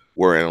 snaps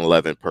were in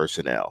 11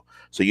 personnel.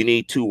 So you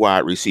need 2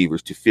 wide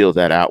receivers to fill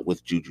that out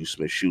with Juju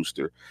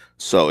Smith-Schuster.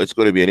 So it's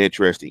going to be an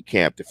interesting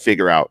camp to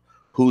figure out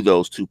who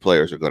those 2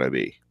 players are going to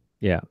be.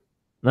 Yeah,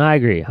 no, I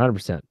agree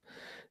 100%.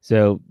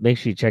 So make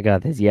sure you check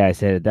out this. Yeah, I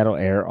said it.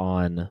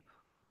 That'll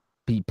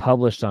be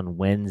published on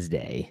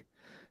Wednesday.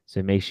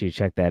 So make sure you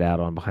check that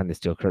out on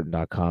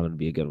behindthesteelcurtain.com. It'll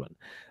be a good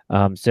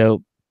one.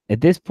 So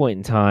at this point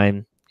in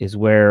time is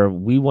where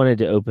we wanted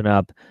to open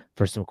up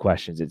for some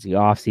questions. It's the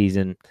off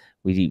season.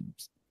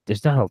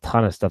 There's not a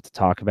ton of stuff to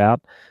talk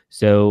about.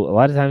 So a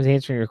lot of times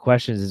answering your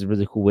questions is a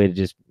really cool way to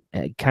just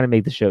kind of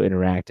make the show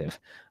interactive.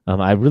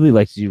 I really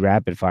like to do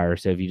rapid fire.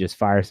 So if you just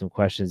fire some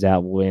questions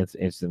out, we'll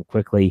answer them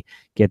quickly,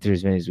 get through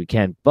as many as we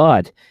can.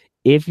 But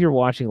if you're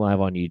watching live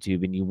on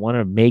YouTube and you want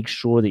to make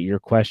sure that your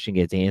question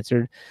gets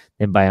answered,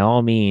 then by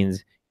all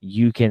means,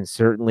 you can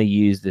certainly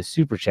use the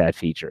super chat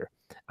feature.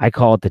 I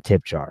call it the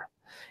tip jar.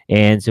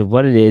 And so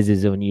what it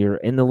is when you're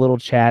in the little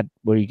chat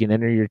where you can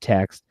enter your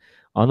text,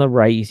 on the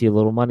right, you see a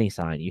little money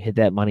sign. You hit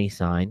that money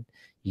sign.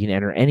 You can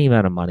enter any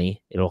amount of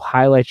money. It'll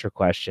highlight your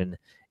question,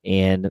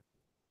 and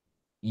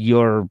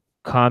your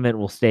comment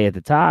will stay at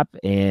the top,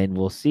 and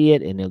we'll see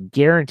it, and it'll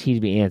guarantee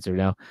to be answered.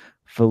 Now,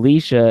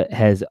 Felicia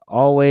has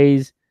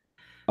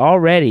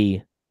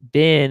already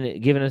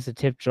been giving us a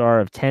tip jar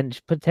of 10.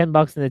 She put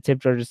 $10 in the tip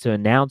jar just to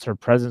announce her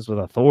presence with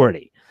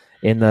authority.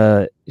 She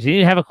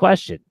didn't have a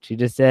question. She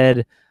just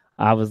said,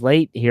 "I was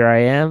late. Here I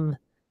am,"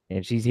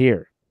 and she's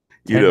here.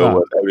 You know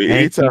what? I mean, Thank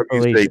anytime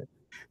you, you say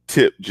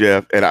tip,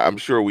 Jeff, and I'm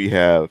sure we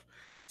have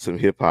some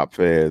hip hop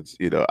fans.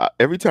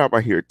 Every time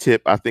I hear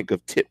tip, I think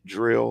of tip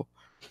drill,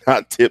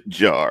 not tip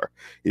jar.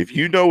 If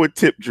you know what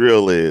tip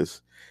drill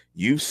is,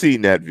 you've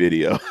seen that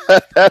video.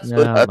 That's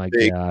what I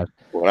think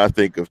when I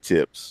think of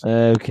tips.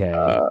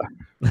 Okay.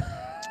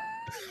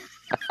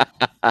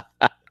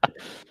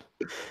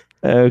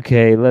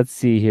 Okay, let's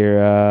see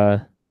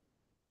here.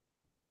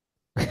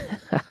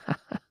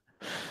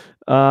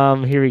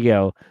 Here we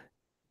go.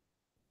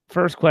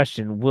 First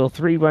question: will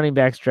 3 running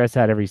backs dress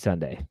out every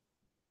Sunday?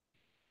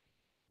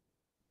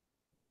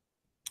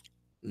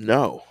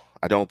 No,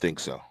 I don't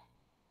think so.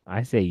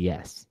 I say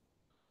yes.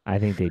 I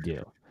think they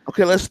do.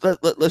 Okay, let's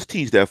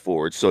tease that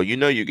forward. So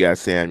you got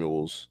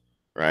Samuels,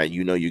 right?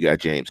 You got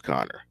James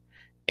Conner.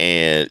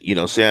 And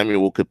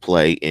Samuel could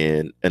play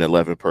in an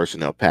 11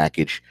 personnel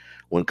package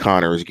when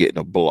Conner is getting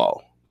a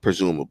blow,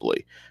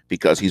 presumably,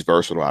 because he's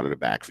versatile out of the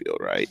backfield,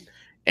 right?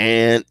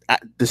 And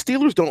the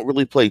Steelers don't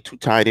really play two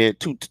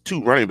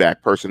running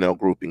back personnel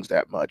groupings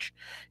that much.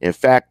 In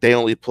fact, they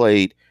only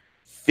played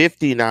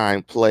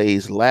 59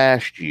 plays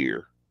last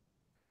year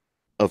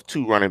of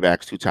 2 running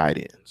backs, 2 tight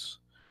ends.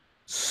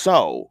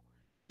 So,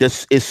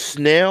 is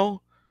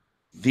Snell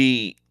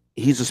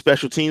he's a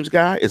special teams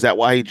guy? Is that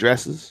why he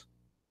dresses?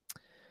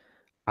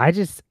 I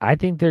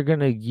think they're going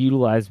to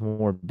utilize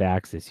more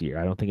backs this year.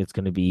 I don't think it's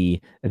going to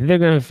be. I think they're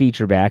going to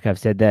feature back. I've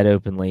said that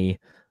openly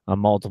on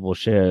multiple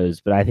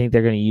shows, but I think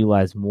they're going to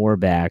utilize more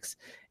backs,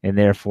 and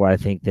therefore I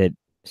think that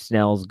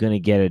Snell's going to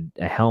get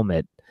a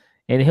helmet,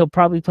 and he'll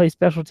probably play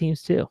special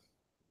teams too.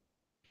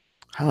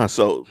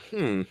 So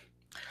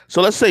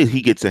let's say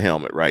he gets a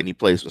helmet, right, and he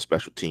plays for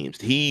special teams.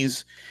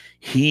 He's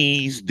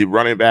the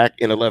running back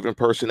in 11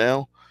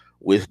 personnel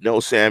with no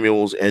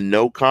Samuels and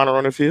no Conner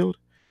on the field.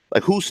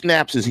 Like, who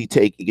snaps is he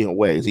taking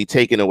away? Is he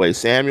taking away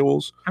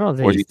Samuels? I don't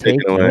think he's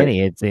taking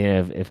any. It's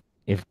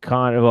if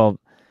Conner. Well,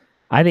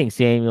 I think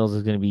Samuels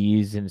is going to be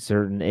used in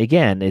certain.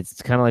 Again,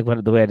 it's kind of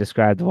like the way I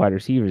described the wide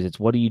receivers. It's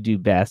what do you do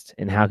best,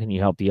 and how can you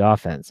help the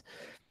offense?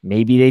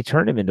 Maybe they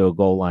turn him into a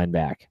goal line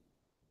back.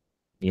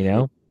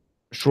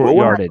 Short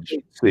yardage.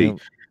 See,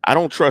 I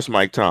don't trust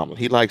Mike Tomlin.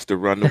 He likes to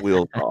run the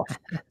wheels off,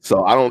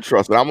 so I don't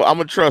trust it. I'm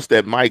gonna trust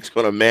that Mike's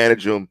going to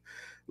manage him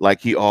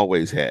like he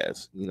always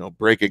has.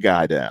 Break a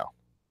guy down.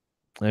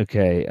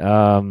 Okay.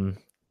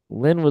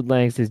 Linwood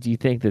Lang says, do you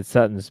think that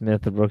Sutton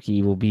Smith, the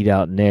rookie, will beat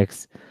out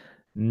Nix?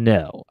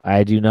 No,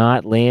 I do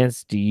not.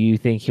 Lance, do you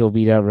think he'll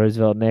beat out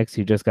Roosevelt Nix,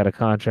 who just got a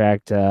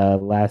contract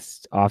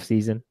last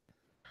offseason?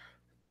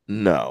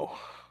 No,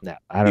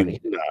 I don't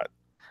think not.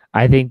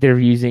 I think they're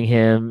using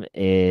him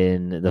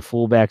in the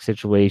fullback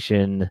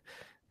situation,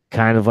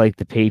 kind of like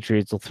the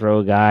Patriots will throw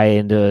a guy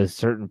into a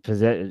certain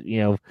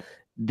position.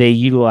 They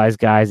utilize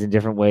guys in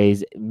different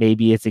ways.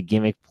 Maybe it's a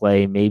gimmick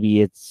play.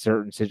 Maybe it's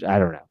certain. I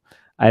don't know.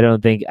 I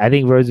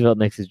think Roosevelt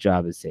Nix's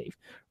job is safe.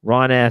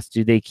 Ron asked,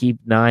 do they keep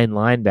 9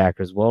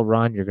 linebackers? Well,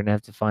 Ron, you're going to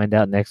have to find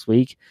out next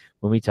week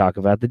when we talk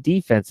about the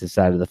defensive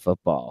side of the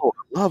football. Oh,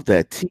 I love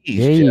that tease.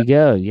 There you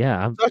go.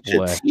 Yeah. I'm such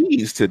a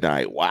tease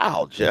tonight.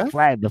 Wow, Jeff.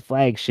 The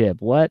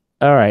flagship. What?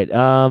 All right.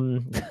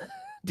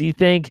 Do you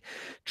think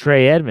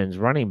Trey Edmonds,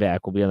 running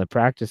back, will be on the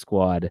practice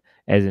squad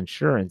as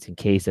insurance in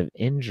case of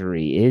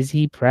injury? Is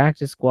he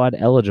practice squad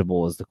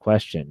eligible is the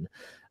question.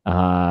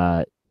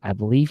 I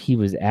believe he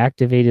was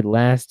activated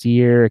last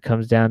year. It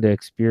comes down to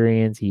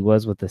experience. He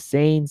was with the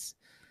Saints.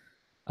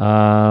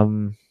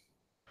 I'm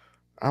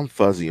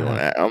fuzzy on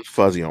that. I'm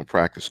fuzzy on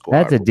practice squad.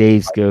 That's a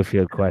Dave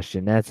Schofield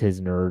question. That's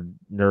his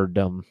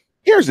nerddom.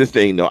 Here's the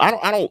thing, though.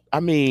 I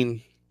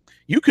mean,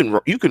 you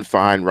can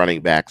find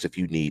running backs if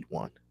you need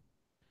one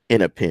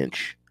in a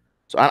pinch.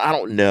 So I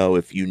don't know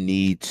if you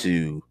need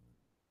to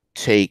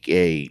take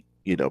a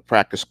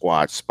practice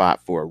squad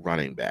spot for a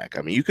running back.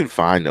 I mean, you can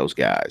find those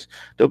guys.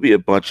 There'll be a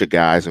bunch of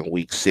guys in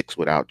week 6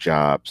 without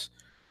jobs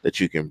that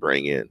you can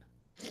bring in.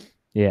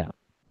 Yeah.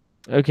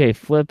 Okay,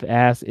 Flip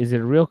asks, is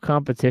it a real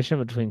competition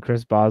between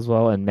Chris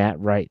Boswell and Matt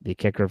Wright, the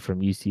kicker from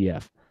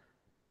UCF?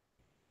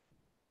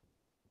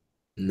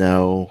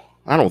 No,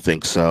 I don't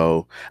think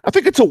so. I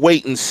think it's a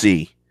wait and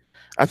see.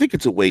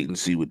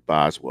 With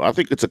Boswell. I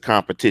think it's a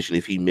competition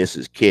if he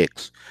misses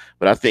kicks,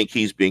 but I think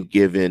he's been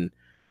given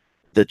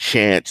the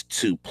chance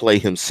to play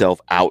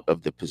himself out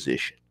of the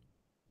position.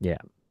 Yeah.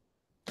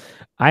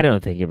 I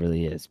don't think it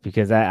really is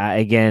because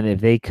again, if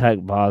they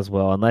cut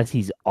Boswell, unless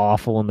he's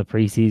awful in the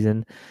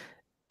preseason,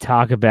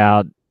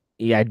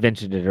 I'd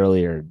mentioned it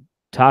earlier,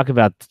 talk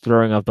about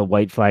throwing up the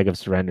white flag of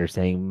surrender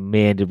saying,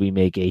 man, did we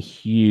make a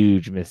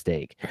huge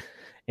mistake?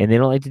 And they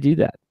don't like to do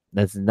that.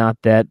 That's not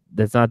the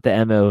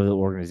MO of the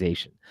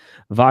organization.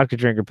 Vodka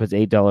Drinker puts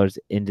 $8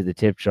 into the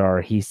tip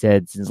jar. He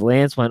said, since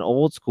Lance went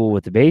old school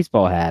with the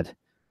baseball hat,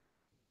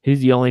 Who's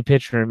the only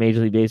pitcher in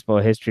Major League Baseball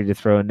history to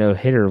throw a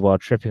no-hitter while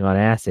tripping on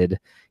acid?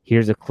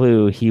 Here's a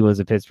clue. He was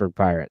a Pittsburgh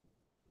Pirate.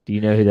 Do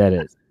you know who that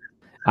is?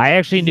 I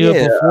actually knew it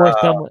Yeah,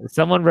 before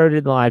someone wrote it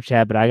in the live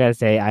chat, but I got to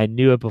say, I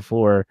knew it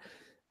before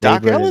they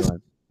Doc wrote it Ellis.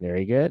 on.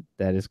 Very good.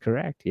 That is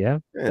correct. Yeah.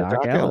 Yeah,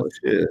 Doc Ellis.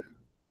 Yeah.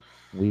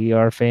 We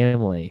are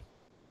family.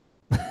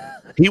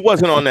 He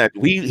wasn't on that.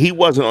 He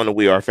wasn't on the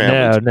We Are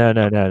Family.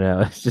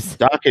 No. It's just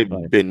Doc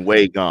had been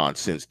way gone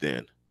since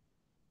then.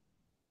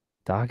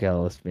 Doc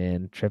Ellis,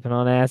 man, tripping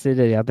on acid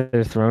out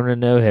there throwing a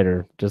no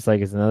hitter, just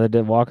like it's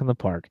another walk in the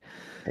park.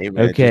 Hey,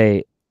 man,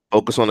 okay,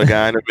 focus on the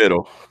guy in the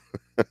middle.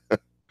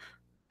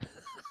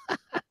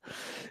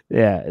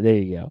 Yeah, there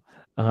you go.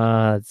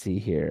 Let's see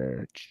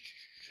here.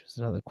 There's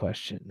another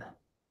question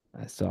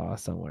I saw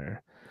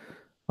somewhere.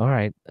 All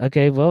right.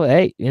 Okay. Well,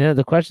 hey,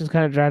 the questions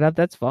kind of dried up.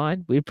 That's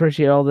fine. We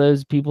appreciate all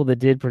those people that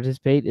did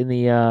participate in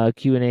the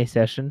Q&A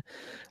session.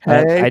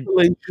 Hey,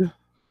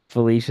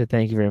 Felicia,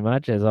 thank you very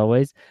much, as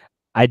always.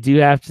 I do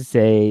have to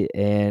say,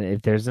 and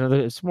if there's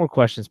some more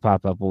questions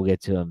pop up, we'll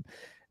get to them.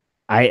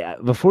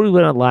 Before we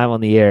went on live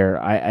on the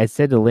air, I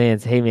said to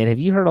Lance, "Hey man, have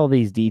you heard all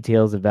these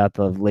details about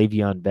the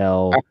Le'Veon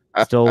Bell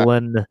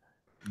stolen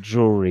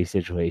jewelry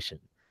situation?"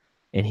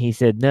 And he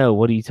said, "No,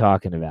 what are you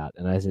talking about?"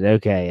 And I said,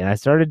 "Okay." And I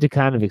started to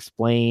kind of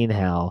explain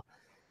how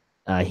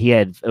he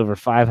had over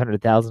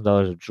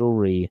 $500,000 of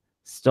jewelry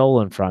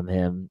stolen from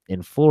him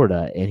in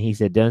Florida. And he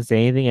said, "Don't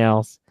say anything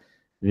else.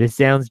 This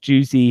sounds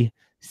juicy.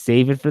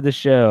 Save it for the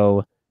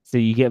show so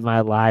you get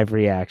my live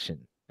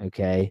reaction."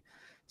 Okay.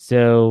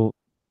 So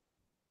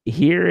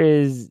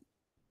here's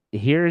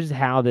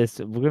how we're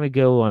gonna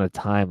go on a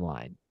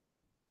timeline.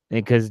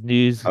 Because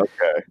news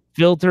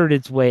filtered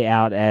its way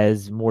out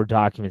as more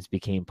documents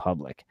became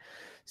public.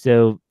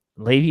 So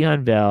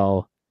Le'Veon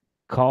Bell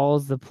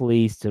calls the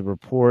police to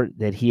report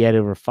that he had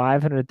over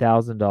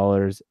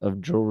 $500,000 of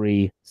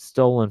jewelry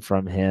stolen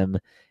from him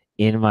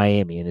in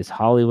Miami, in his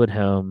Hollywood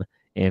home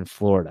in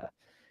Florida.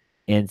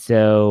 And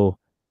so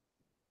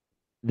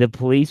the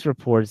police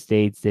report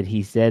states that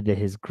he said that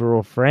his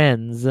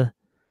girlfriends,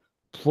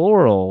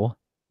 plural,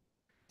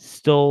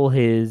 stole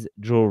his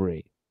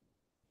jewelry.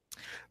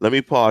 Let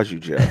me pause you,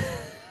 Jeff.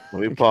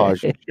 Let me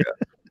pause you,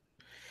 Jeff.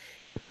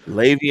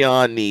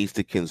 Le'Veon needs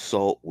to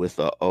consult with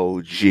an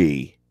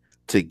OG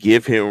to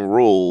give him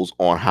rules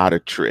on how to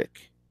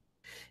trick.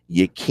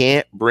 You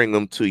can't bring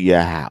them to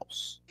your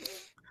house.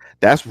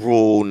 That's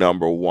rule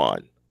number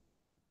 1.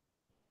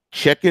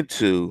 Check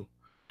into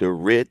the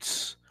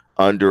Ritz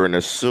under an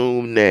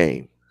assumed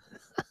name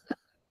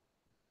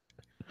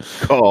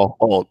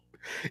called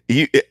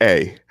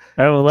hey.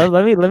 All right, well,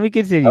 let me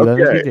continue.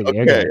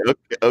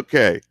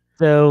 Okay.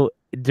 So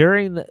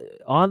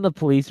on the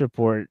police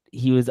report,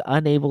 he was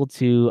unable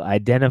to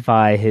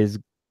identify his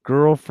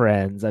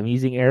girlfriends. I'm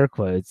using air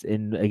quotes,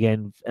 and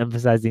again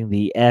emphasizing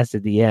the S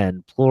at the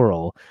end,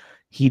 plural.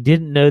 He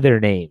didn't know their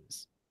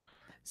names.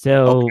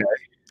 So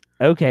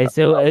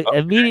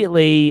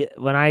immediately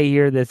when I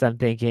hear this, I'm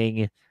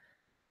thinking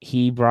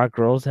he brought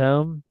girls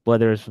home,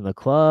 whether it's from the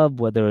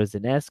club, whether it was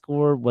an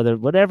escort,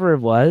 whatever it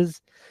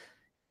was.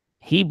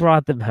 He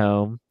brought them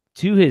home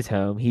to his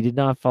home. He did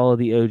not follow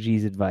the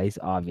OG's advice,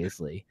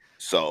 obviously.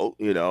 So,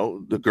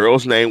 the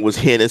girl's name was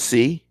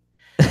Hennessy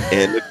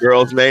and the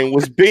girl's name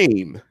was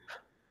Beam.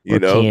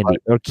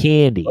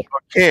 Candy.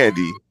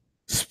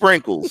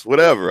 Sprinkles,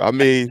 whatever. I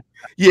mean,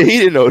 yeah, he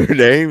didn't know their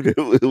name.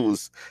 It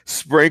was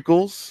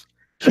Sprinkles,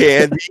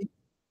 Candy.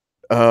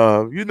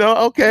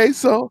 Okay,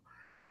 so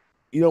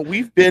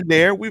we've been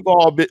there. We've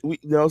all been.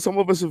 Some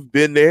of us have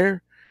been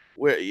there,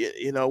 where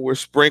where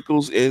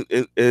Sprinkles and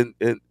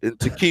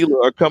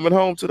tequila are coming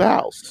home to the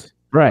house.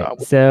 Right.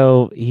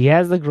 So he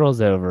has the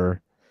girls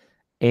over,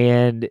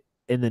 and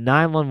in the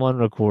 911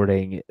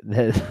 recording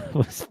that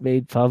was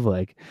made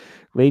public,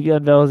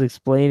 Le'Veon Bell is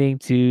explaining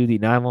to the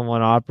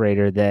 911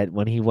 operator that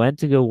when he went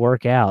to go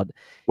work out.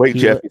 Wait,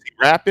 Jeff, is he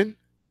rapping?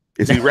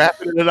 Is he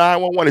rapping in the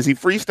 911? Is he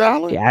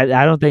freestyling? Yeah,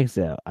 I don't think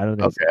so.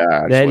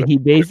 That he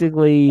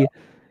basically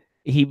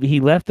he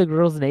left the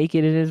girls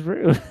naked in his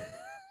room.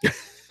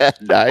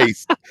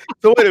 Nice.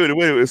 So wait a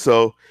minute.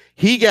 So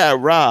he got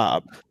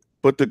robbed,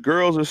 but the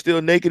girls are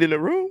still naked in the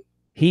room?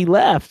 He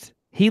left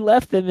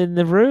them in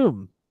the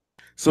room.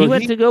 So he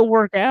went to go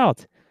work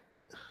out.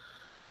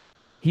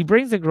 He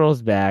brings the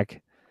girls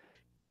back.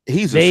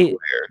 He's a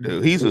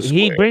square, dude.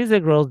 He brings the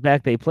girls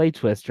back. They play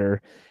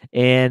Twister.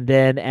 And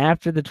then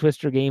after the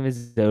Twister game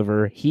is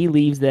over, he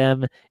leaves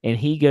them and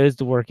he goes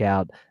to work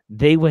out.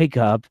 They wake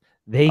up.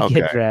 They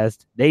get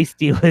dressed. They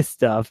steal his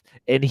stuff.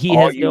 And he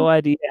has no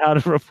idea how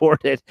to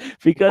report it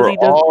because he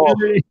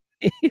doesn't.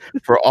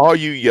 For all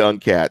you young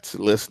cats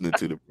listening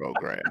to the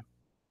program,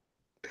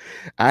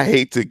 I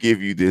hate to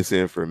give you this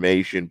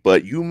information,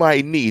 but you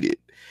might need it.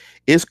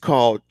 It's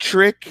called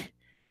trick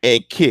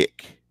and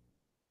kick,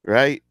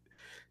 right?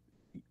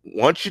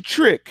 Once you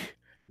trick,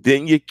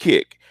 then you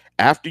kick.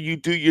 After you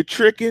do your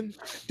tricking,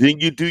 then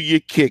you do your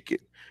kicking.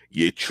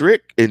 You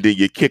trick and then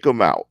you kick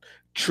them out.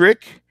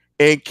 Trick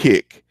and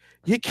kick.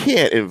 You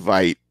can't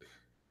invite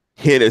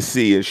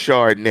Hennessy and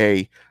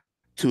Chardonnay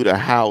to the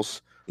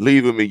house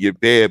leave him in your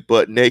bed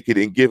butt naked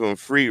and give him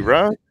free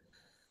run.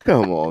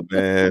 Come on,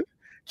 man.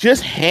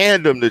 Just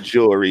hand him the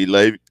jewelry,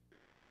 like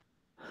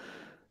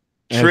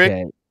trick,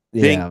 Okay.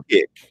 then Yeah.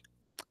 kick.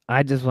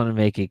 I just want to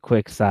make a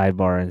quick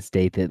sidebar and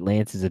state that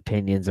Lance's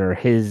opinions are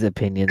his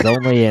opinions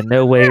only, and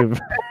no way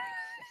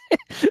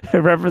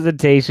a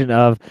representation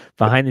of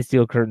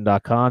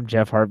BehindTheSteelCurtain.com.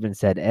 Jeff Hartman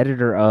said,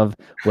 editor of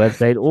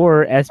website,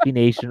 or SB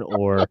Nation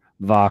or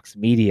Vox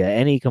Media.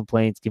 Any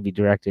complaints can be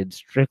directed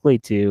strictly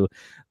to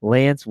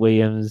Lance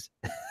Williams.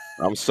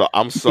 I'm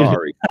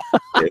sorry.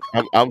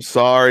 I'm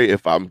sorry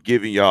if I'm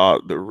giving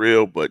y'all the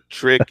real, but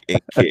trick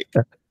and kick.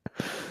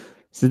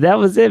 So that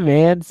was it,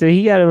 man. So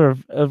he got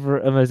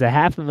over almost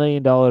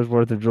 $500,000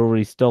 worth of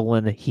jewelry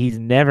stolen. He's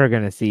never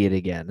going to see it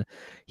again.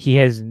 He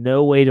has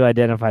no way to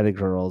identify the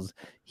girls.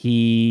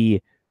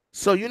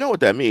 So you know what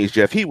that means,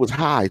 Jeff? He was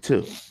high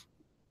too.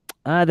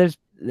 I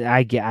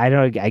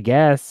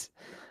guess.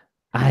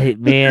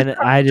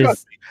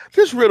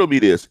 Just riddle me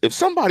this. If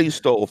somebody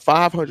stole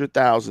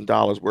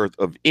 $500,000 worth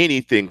of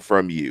anything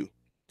from you,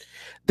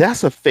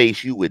 that's a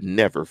face you would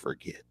never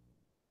forget.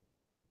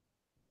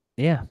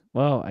 Yeah,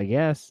 well, I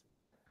guess.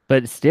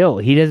 But still,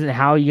 he doesn't.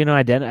 How are you going to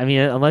identify? I mean,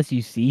 unless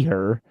you see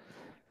her,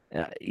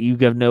 you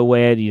have no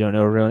way. You don't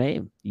know her real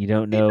name. You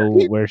don't know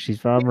where she's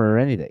from or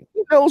anything.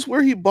 He knows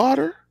where he bought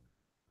her.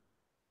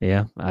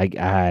 Yeah, I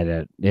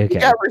don't. Okay. He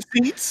got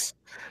receipts.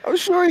 I'm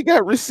sure he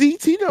got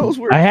receipts. He knows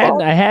where. I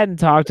hadn't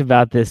talked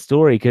about this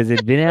story because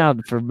it'd been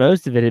out for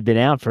most of it. Had been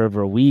out for over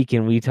a week,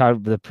 and we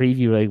talked the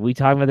preview. Like we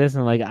talked about this,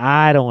 and I'm like,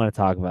 I don't want to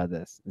talk about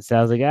this. So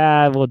I was like,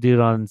 we'll do it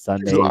on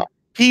Sunday.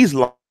 He's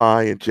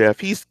lying, Jeff.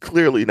 He's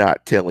clearly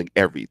not telling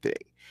everything.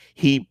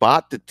 He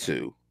bought the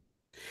two.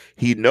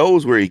 He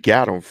knows where he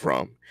got them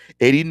from,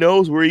 and he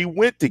knows where he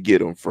went to get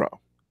them from.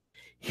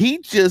 He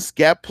just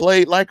got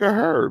played like a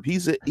herb.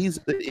 He's an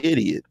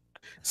idiot.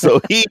 So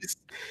he's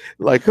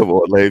like, come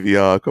on,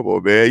 Le'Veon, come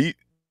on, man.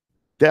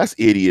 That's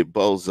idiot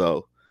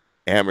bozo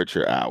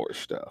amateur hour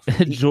stuff.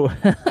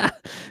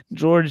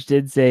 George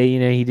did say,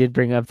 he did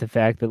bring up the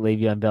fact that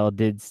Le'Veon Bell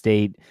did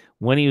state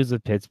when he was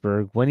with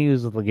Pittsburgh, when he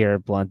was with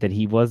LeGarrette Blount, that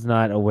he was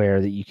not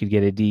aware that you could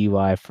get a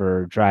DUI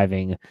for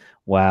driving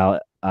while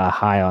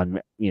high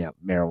on,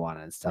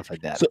 marijuana and stuff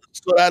like that. So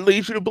that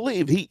leads you to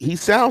believe he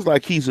sounds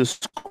like he's a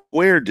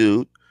square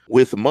dude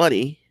with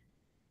money,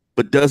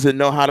 but doesn't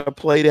know how to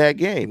play that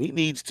game. He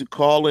needs to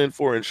call in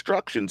for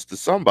instructions to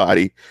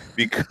somebody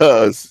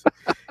because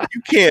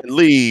you can't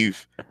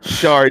leave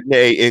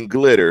Chardonnay and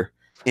glitter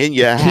in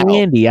your house.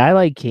 Candy. I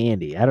like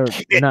candy. I don't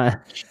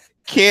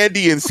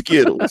candy and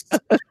Skittles.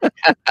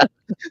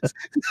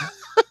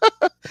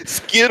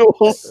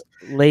 Skittles.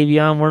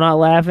 Le'Veon, we're not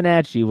laughing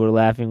at you. We're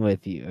laughing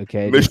with you.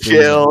 Okay.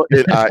 Michelle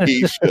and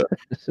Aisha.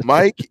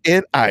 Mike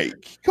and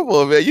Ike. Come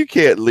on, man. You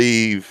can't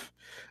leave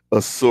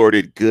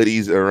assorted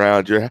goodies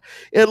around your.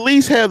 At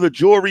least have the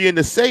jewelry in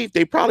the safe.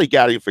 They probably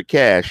got it for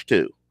cash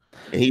too,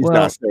 and he's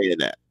not saying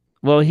that.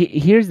 Well,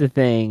 here's the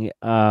thing.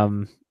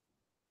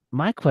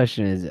 My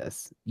question is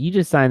this: you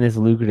just signed this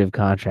lucrative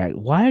contract.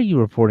 Why are you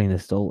reporting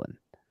this stolen?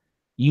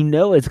 You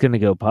know it's going to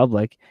go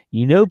public.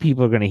 You know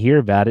people are going to hear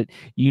about it.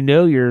 You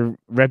know your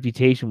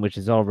reputation, which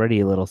is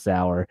already a little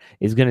sour,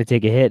 is going to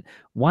take a hit.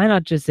 Why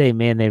not just say,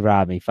 "Man, they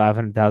robbed me,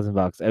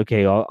 $500,000.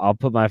 Okay, I'll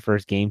put my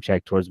first game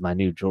check towards my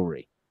new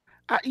jewelry."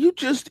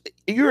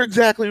 You're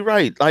exactly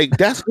right. Like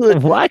that's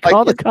hood. Why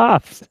call the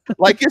cops?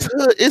 Like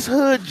it's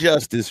hood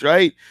justice,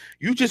 right?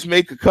 You just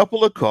make a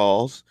couple of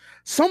calls.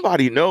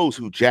 Somebody knows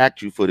who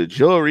jacked you for the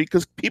jewelry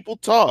because people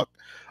talk.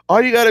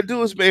 All you got to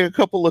do is make a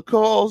couple of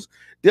calls.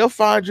 They'll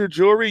find your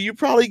jewelry. You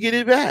probably get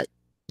it back.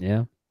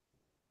 Yeah.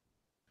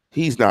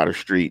 He's not a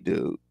street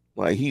dude.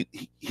 Like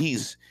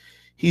he's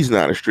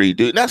not a street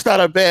dude. And that's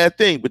not a bad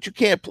thing, but you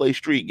can't play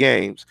street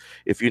games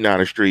if you're not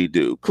a street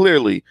dude.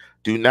 Clearly,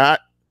 do not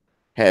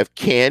have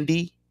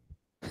candy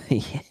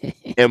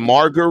and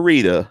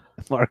margarita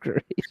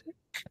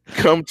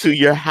come to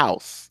your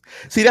house.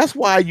 See, that's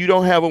why you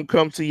don't have them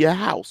come to your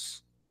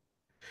house.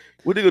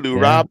 What are they gonna do?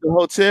 Rob the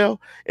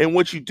hotel? And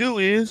what you do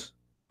is,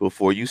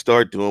 before you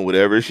start doing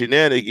whatever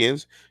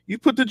shenanigans, you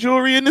put the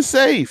jewelry in the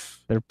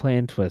safe. They're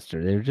playing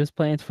Twister. They're just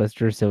playing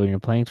Twister. So when you're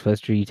playing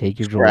Twister, you take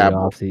your jewelry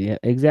off. So yeah,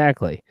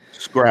 exactly.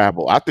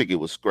 Scrabble. I think it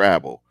was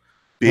Scrabble.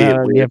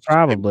 Yeah,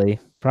 probably.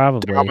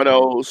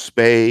 Dominoes,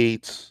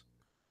 spades.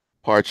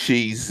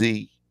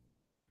 Parcheesi.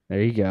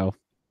 There you go.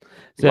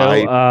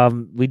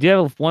 So we do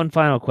have one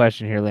final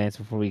question here, Lance,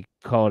 before we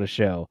call it a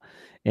show.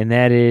 And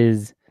that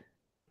is,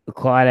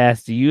 Claude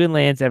asked, do you and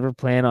Lance ever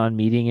plan on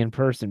meeting in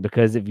person?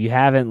 Because if you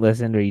haven't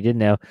listened or you didn't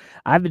know,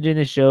 I've been doing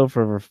this show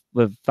for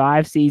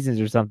 5 seasons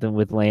or something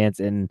with Lance,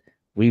 and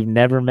we've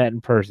never met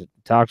in person.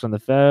 We talked on the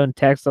phone,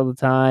 text all the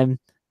time.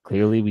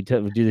 Clearly, we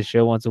do the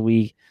show once a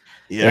week.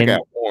 Yeah, I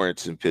got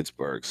warrants in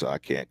Pittsburgh, so I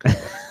can't come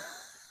back.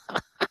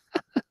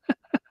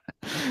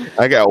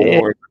 I got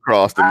warrants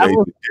across the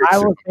nation.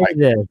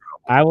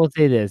 I will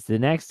say this. The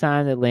next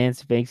time that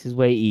Lance makes his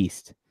way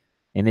east,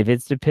 and if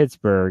it's to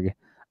Pittsburgh,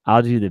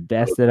 I'll do the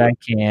best that I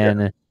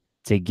can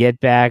to get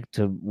back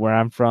to where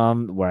I'm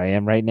from, where I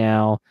am right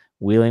now,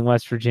 Wheeling,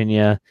 West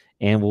Virginia,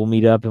 and we'll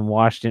meet up in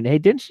Washington. Hey,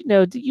 didn't you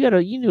know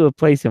you knew a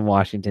place in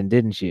Washington,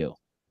 didn't you?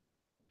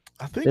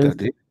 I think I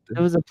did.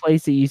 There was a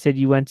place that you said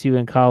you went to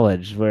in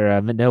college where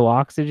no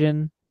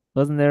oxygen.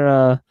 Wasn't there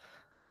a?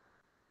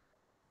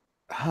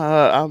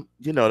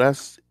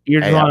 That's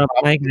You're hey, drawing a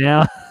blank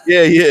now.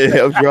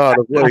 yeah, I'm drawing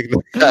a blank.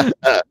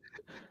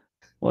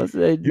 Was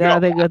it? You No, know,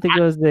 I think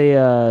it was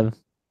the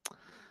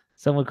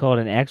someone called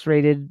an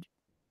X-rated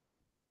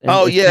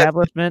oh yeah,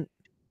 establishment.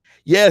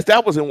 yes,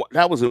 that was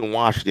in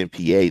Washington, PA,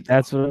 though.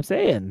 That's what I'm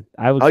saying.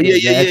 I would. Oh yeah,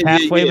 yeah, That's yeah, yeah,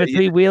 halfway yeah, yeah.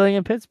 between Wheeling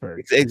and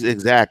Pittsburgh.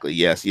 Exactly.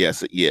 Yes,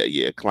 yes,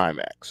 yeah.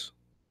 Climax.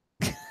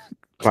 Two.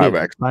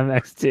 Climax.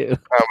 Climax 2.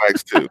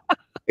 Climax 2.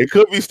 It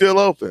could be still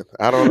open.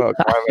 I don't know.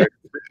 Climax.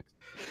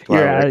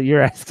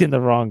 You're asking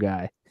the wrong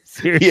guy. Yeah,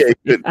 Seriously.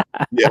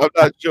 yeah, I'm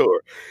not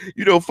sure.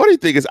 Funny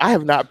thing is, I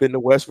have not been to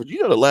West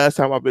Virginia. The last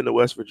time I've been to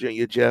West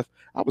Virginia, Jeff,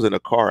 I was in a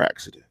car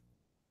accident.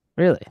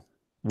 Really?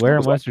 Where in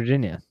like, West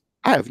Virginia?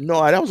 I have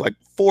no idea. I was like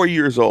 4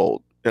 years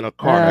old in a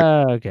car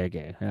accident.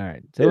 Okay. All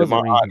right. So it was My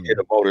aunt hit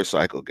a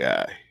motorcycle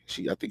guy.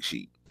 I think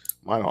she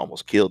might have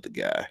almost killed the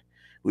guy.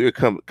 We were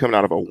coming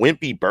out of a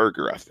Wimpy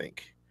Burger, I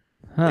think.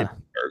 Huh.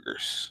 Wimpy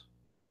Burgers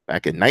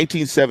back in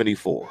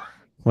 1974.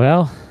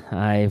 Well,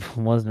 I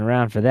wasn't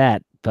around for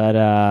that,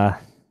 but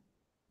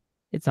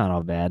it's not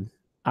all bad.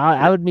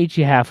 I would meet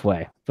you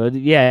halfway. But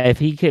yeah, if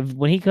he could,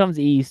 when he comes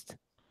east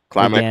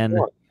Climax again,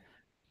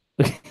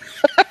 1.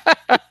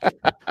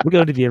 we're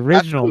going to the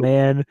original,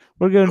 man.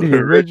 We're going to the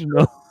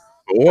original.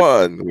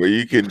 One where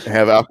you can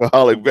have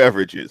alcoholic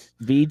beverages.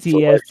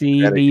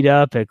 BTSC meet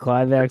up at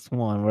Climax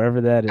 1,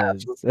 wherever that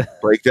is.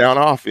 Breakdown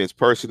offense,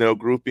 personnel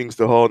groupings,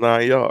 the whole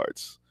 9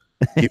 yards.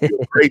 Give you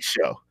a great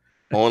show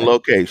on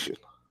location.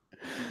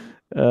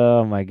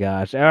 Oh my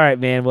gosh. All right,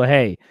 man. Well,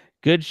 hey,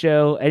 good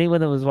show. Anyone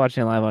that was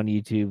watching live on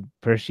YouTube,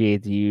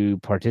 appreciate you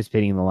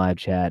participating in the live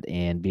chat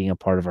and being a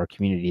part of our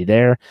community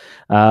there.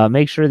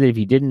 Make sure that if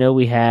you didn't know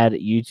we had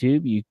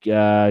YouTube, you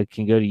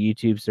can go to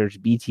YouTube,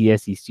 search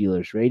BTSC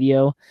Steelers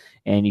Radio,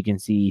 and you can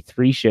see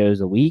 3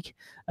 shows a week.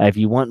 If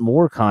you want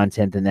more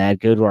content than that,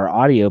 go to our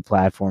audio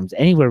platforms,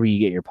 anywhere where you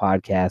get your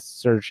podcasts,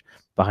 search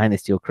Behind the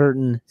Steel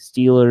Curtain,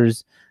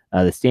 Steelers.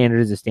 The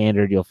Standard is a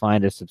Standard. You'll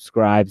find us,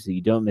 subscribe so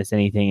you don't miss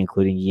anything,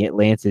 including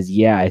Lance's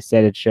Yeah, I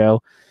Said It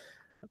show.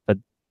 But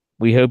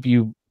we hope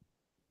you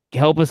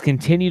help us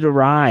continue to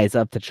rise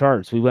up the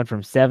charts. We went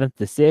from 7th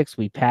to 6th.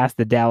 We passed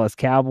the Dallas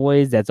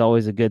Cowboys. That's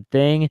always a good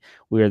thing.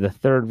 We are the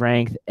 3rd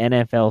ranked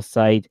NFL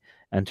site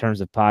in terms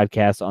of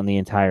podcasts on the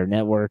entire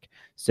network.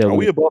 So are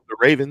we above the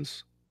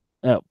Ravens?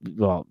 Oh,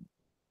 well,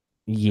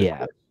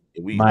 yeah.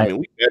 We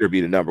better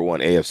be the number 1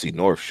 AFC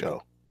North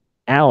show.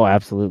 Oh,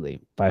 absolutely,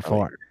 by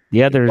far.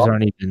 The others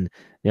aren't even.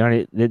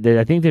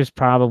 I think there's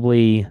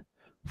probably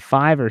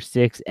 5 or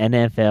 6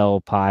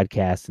 NFL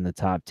podcasts in the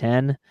top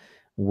 10.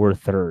 We're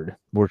 3rd.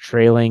 We're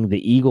trailing.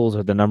 The Eagles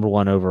are the number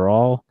 1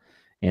 overall,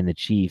 and the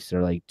Chiefs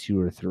are like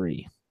 2 or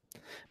 3.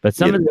 But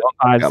some of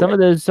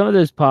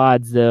those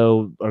pods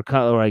though are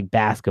kind of like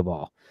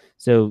basketball.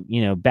 So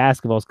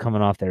basketball's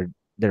coming off their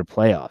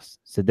playoffs,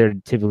 so they're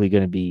typically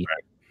going to be.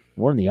 Right.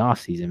 We're in the off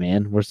season,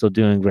 man. We're still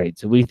doing great.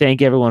 So we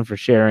thank everyone for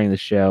sharing the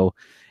show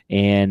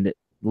and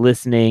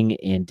listening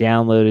and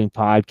downloading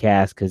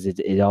podcasts, because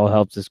it all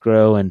helps us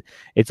grow, and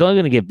it's only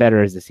going to get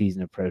better as the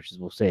season approaches.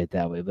 We'll say it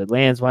that way. But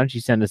Lance, why don't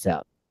you send us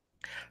out?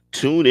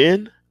 Tune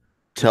in,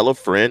 tell a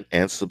friend,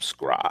 and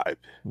subscribe.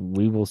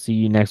 We will see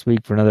you next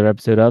week for another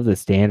episode of The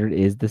Standard is the